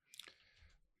 3.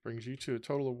 Brings you to a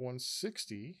total of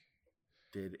 160.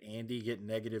 Did Andy get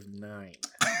 -9?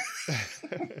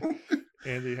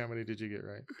 Andy, how many did you get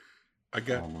right? I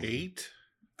got All of 8.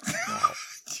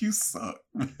 You suck.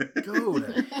 Go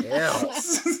to hell.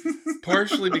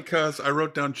 Partially because I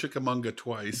wrote down Chickamauga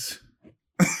twice.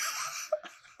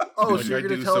 Oh, Like so you're I going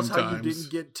to do tell us how you sometimes.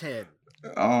 didn't get 10?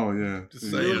 Oh yeah. Just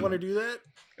You saying. really want to do that?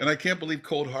 And I can't believe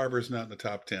Cold Harbor's not in the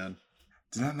top 10.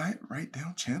 Did I not write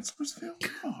down Chancellorsville?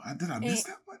 Oh, did I miss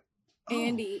that one? Oh.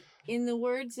 Andy, in the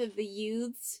words of the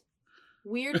youths,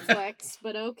 weird flex,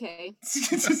 but okay.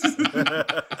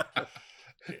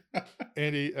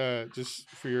 Andy, just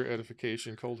for your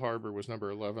edification, Cold Harbor was number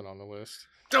 11 on the list.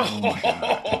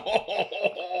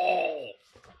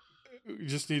 You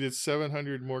just needed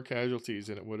 700 more casualties,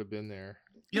 and it would have been there.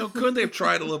 You know, couldn't they have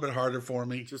tried a little bit harder for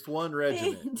me? Just one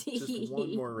regiment. Andy. Just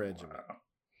one more regiment.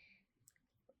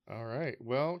 All right.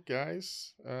 Well,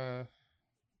 guys, I'm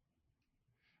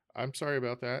sorry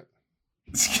about that.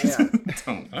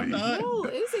 Don't I'm be. not. No,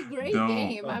 it was a great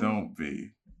game. Don't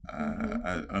be. Mhm.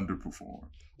 I underperformed.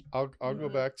 I'll go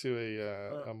back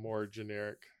to a more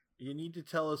generic. You need to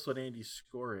tell us what Andy's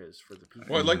score is for the people.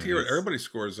 Well, I'd like to hear what everybody's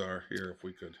scores are here if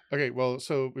we could. Okay, well,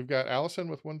 so we've got Allison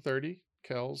with 130,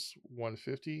 Kells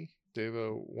 150,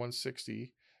 Davo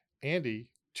 160,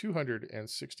 Andy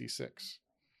 266.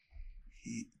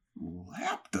 He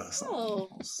lapped us Oh.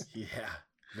 almost. Yeah,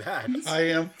 that I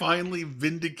am finally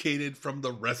vindicated from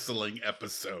the wrestling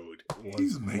episode.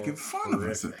 He's making fun of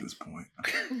us at horrific. this point.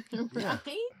 Yeah.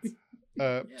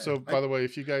 Right? So, by the way,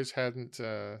 if you guys hadn't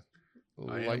the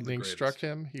lightning struck greatest.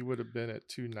 him, he would have been at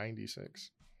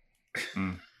 296.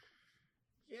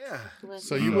 Yeah.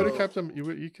 So you would have So- kept him.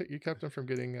 You kept him from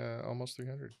getting almost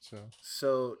 300.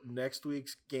 So next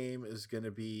week's game is going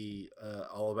to be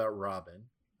all about Robin.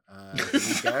 The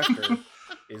week after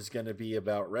is going to be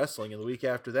about wrestling, and the week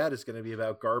after that is going to be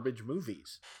about garbage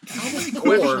movies. How many Or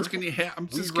questions can you have? I'm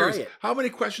we just curious. riot. How many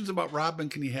questions about Robin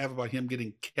can you have about him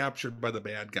getting captured by the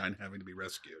bad guy and having to be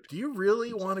rescued? Do you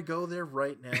really want to go there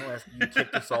right now after you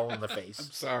kicked us all in the I'm face?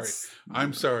 sorry.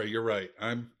 I'm sorry. You're right.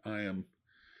 I am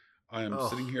Oh.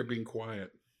 sitting here being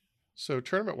quiet. So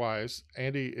tournament wise,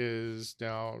 Andy is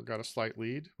now got a slight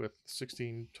lead with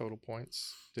 16 total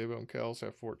points. Davo and Kells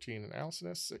have 14, and Allison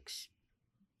has 6.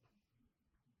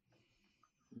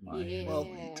 Yeah.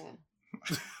 Well,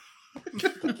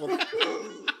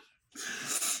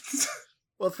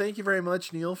 Well, thank you very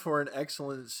much, Neil, for an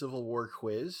excellent Civil War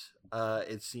quiz.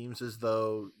 It seems as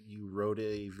though you wrote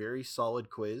a very solid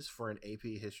quiz for an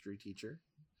AP history teacher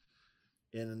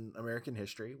in American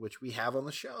history, which we have on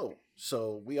the show.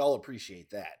 So we all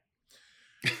appreciate that.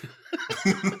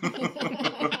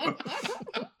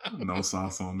 No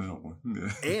sauce on that one.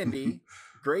 Yeah. Andy,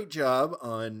 great job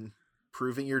on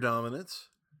proving your dominance.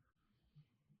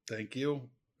 Thank you.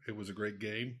 It was a great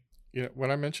game. You know,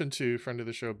 when I mentioned to friend of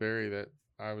the show Barry that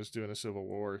I was doing a Civil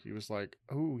War, he was like,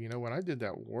 "Oh, you know, when I did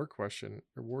that war question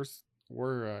or war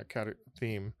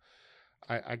theme,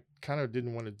 I kind of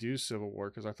didn't want to do Civil War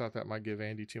because I thought that might give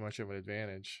Andy too much of an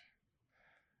advantage."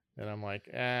 And I'm like,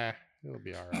 it'll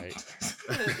be all right.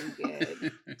 That'll be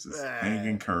good. Just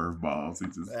hanging curveballs. He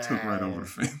just took right over the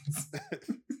fence.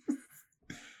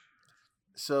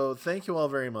 So thank you all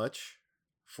very much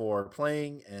for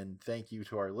playing, and thank you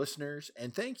to our listeners,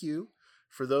 and thank you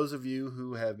for those of you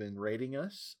who have been rating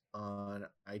us on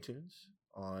iTunes,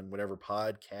 on whatever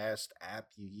podcast app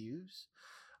you use.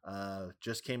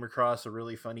 Just came across a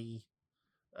really funny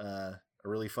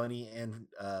and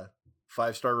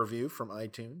 5-star review from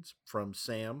iTunes from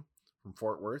Sam from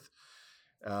Fort Worth.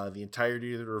 The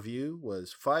entirety of the review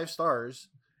was 5 stars.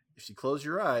 If you close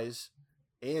your eyes,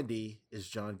 Andy is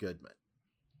John Goodman.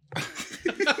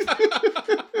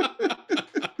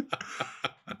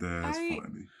 That's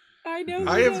funny. I know.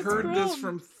 I who have that's heard this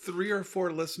from 3 or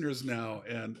 4 listeners now,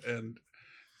 and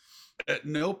at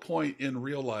no point in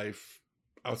real life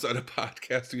outside of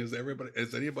podcasting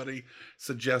has anybody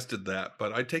suggested that.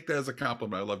 But I take that as a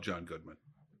compliment. I love John Goodman.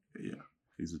 Yeah.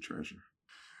 He's a treasure.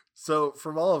 So,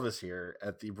 from all of us here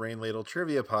at the Brain Ladle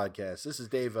Trivia Podcast, this is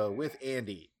Davo with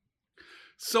Andy.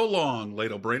 So long,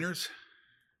 Ladle Brainers.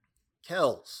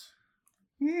 Kells.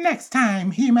 Next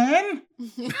time, He-Man.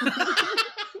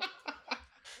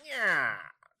 Yeah.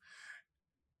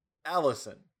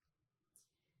 Allison.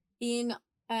 In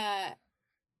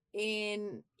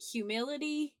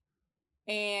humility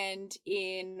and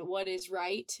in what is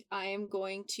right, I am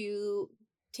going to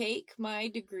take my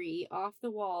degree off the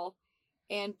wall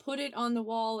and put it on the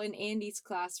wall in Andy's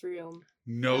classroom.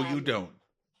 No, you don't.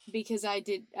 Because I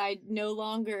no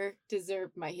longer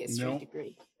deserve my history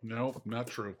degree. No, not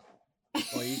true.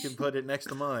 Well, you can put it next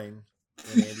to mine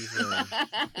in Andy's room.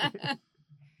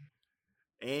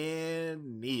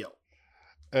 And Neil.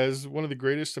 As one of the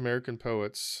greatest American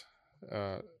poets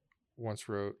once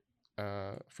wrote,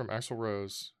 from Axl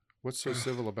Rose, what's so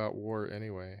civil about war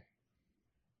anyway?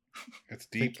 It's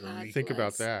deep, Ernie. Think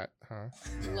about that, huh?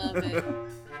 Love it.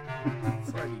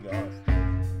 Sorry, you guys.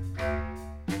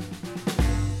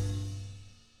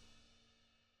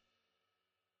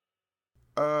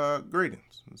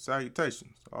 Greetings and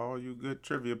salutations to all you good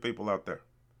trivia people out there.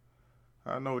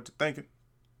 I know what you're thinking.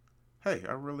 Hey,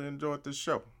 I really enjoyed this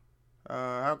show.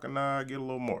 How can I get a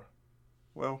little more?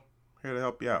 Well, here to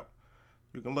help you out.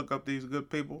 You can look up these good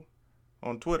people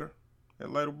on Twitter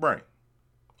at Ladle Brain,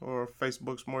 or if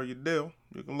Facebook's more your deal,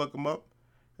 you can look them up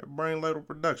at Brain Ladle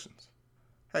Productions.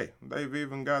 Hey, they've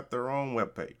even got their own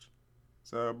webpage.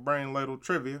 It's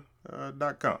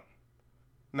brainladletrivia.com.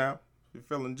 Now, if you're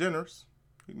feeling generous,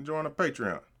 you can join a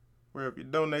Patreon, where if you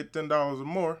donate $10 or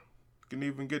more, you can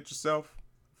even get yourself a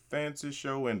fancy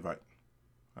show invite.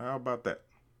 How about that?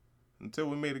 Until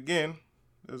we meet again,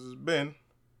 this has been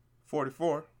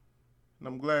 44, and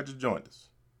I'm glad you joined us.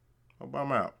 Hope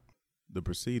I'm out. The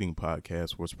preceding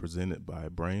podcast was presented by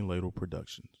Brain Ladle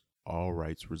Productions. All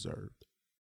rights reserved.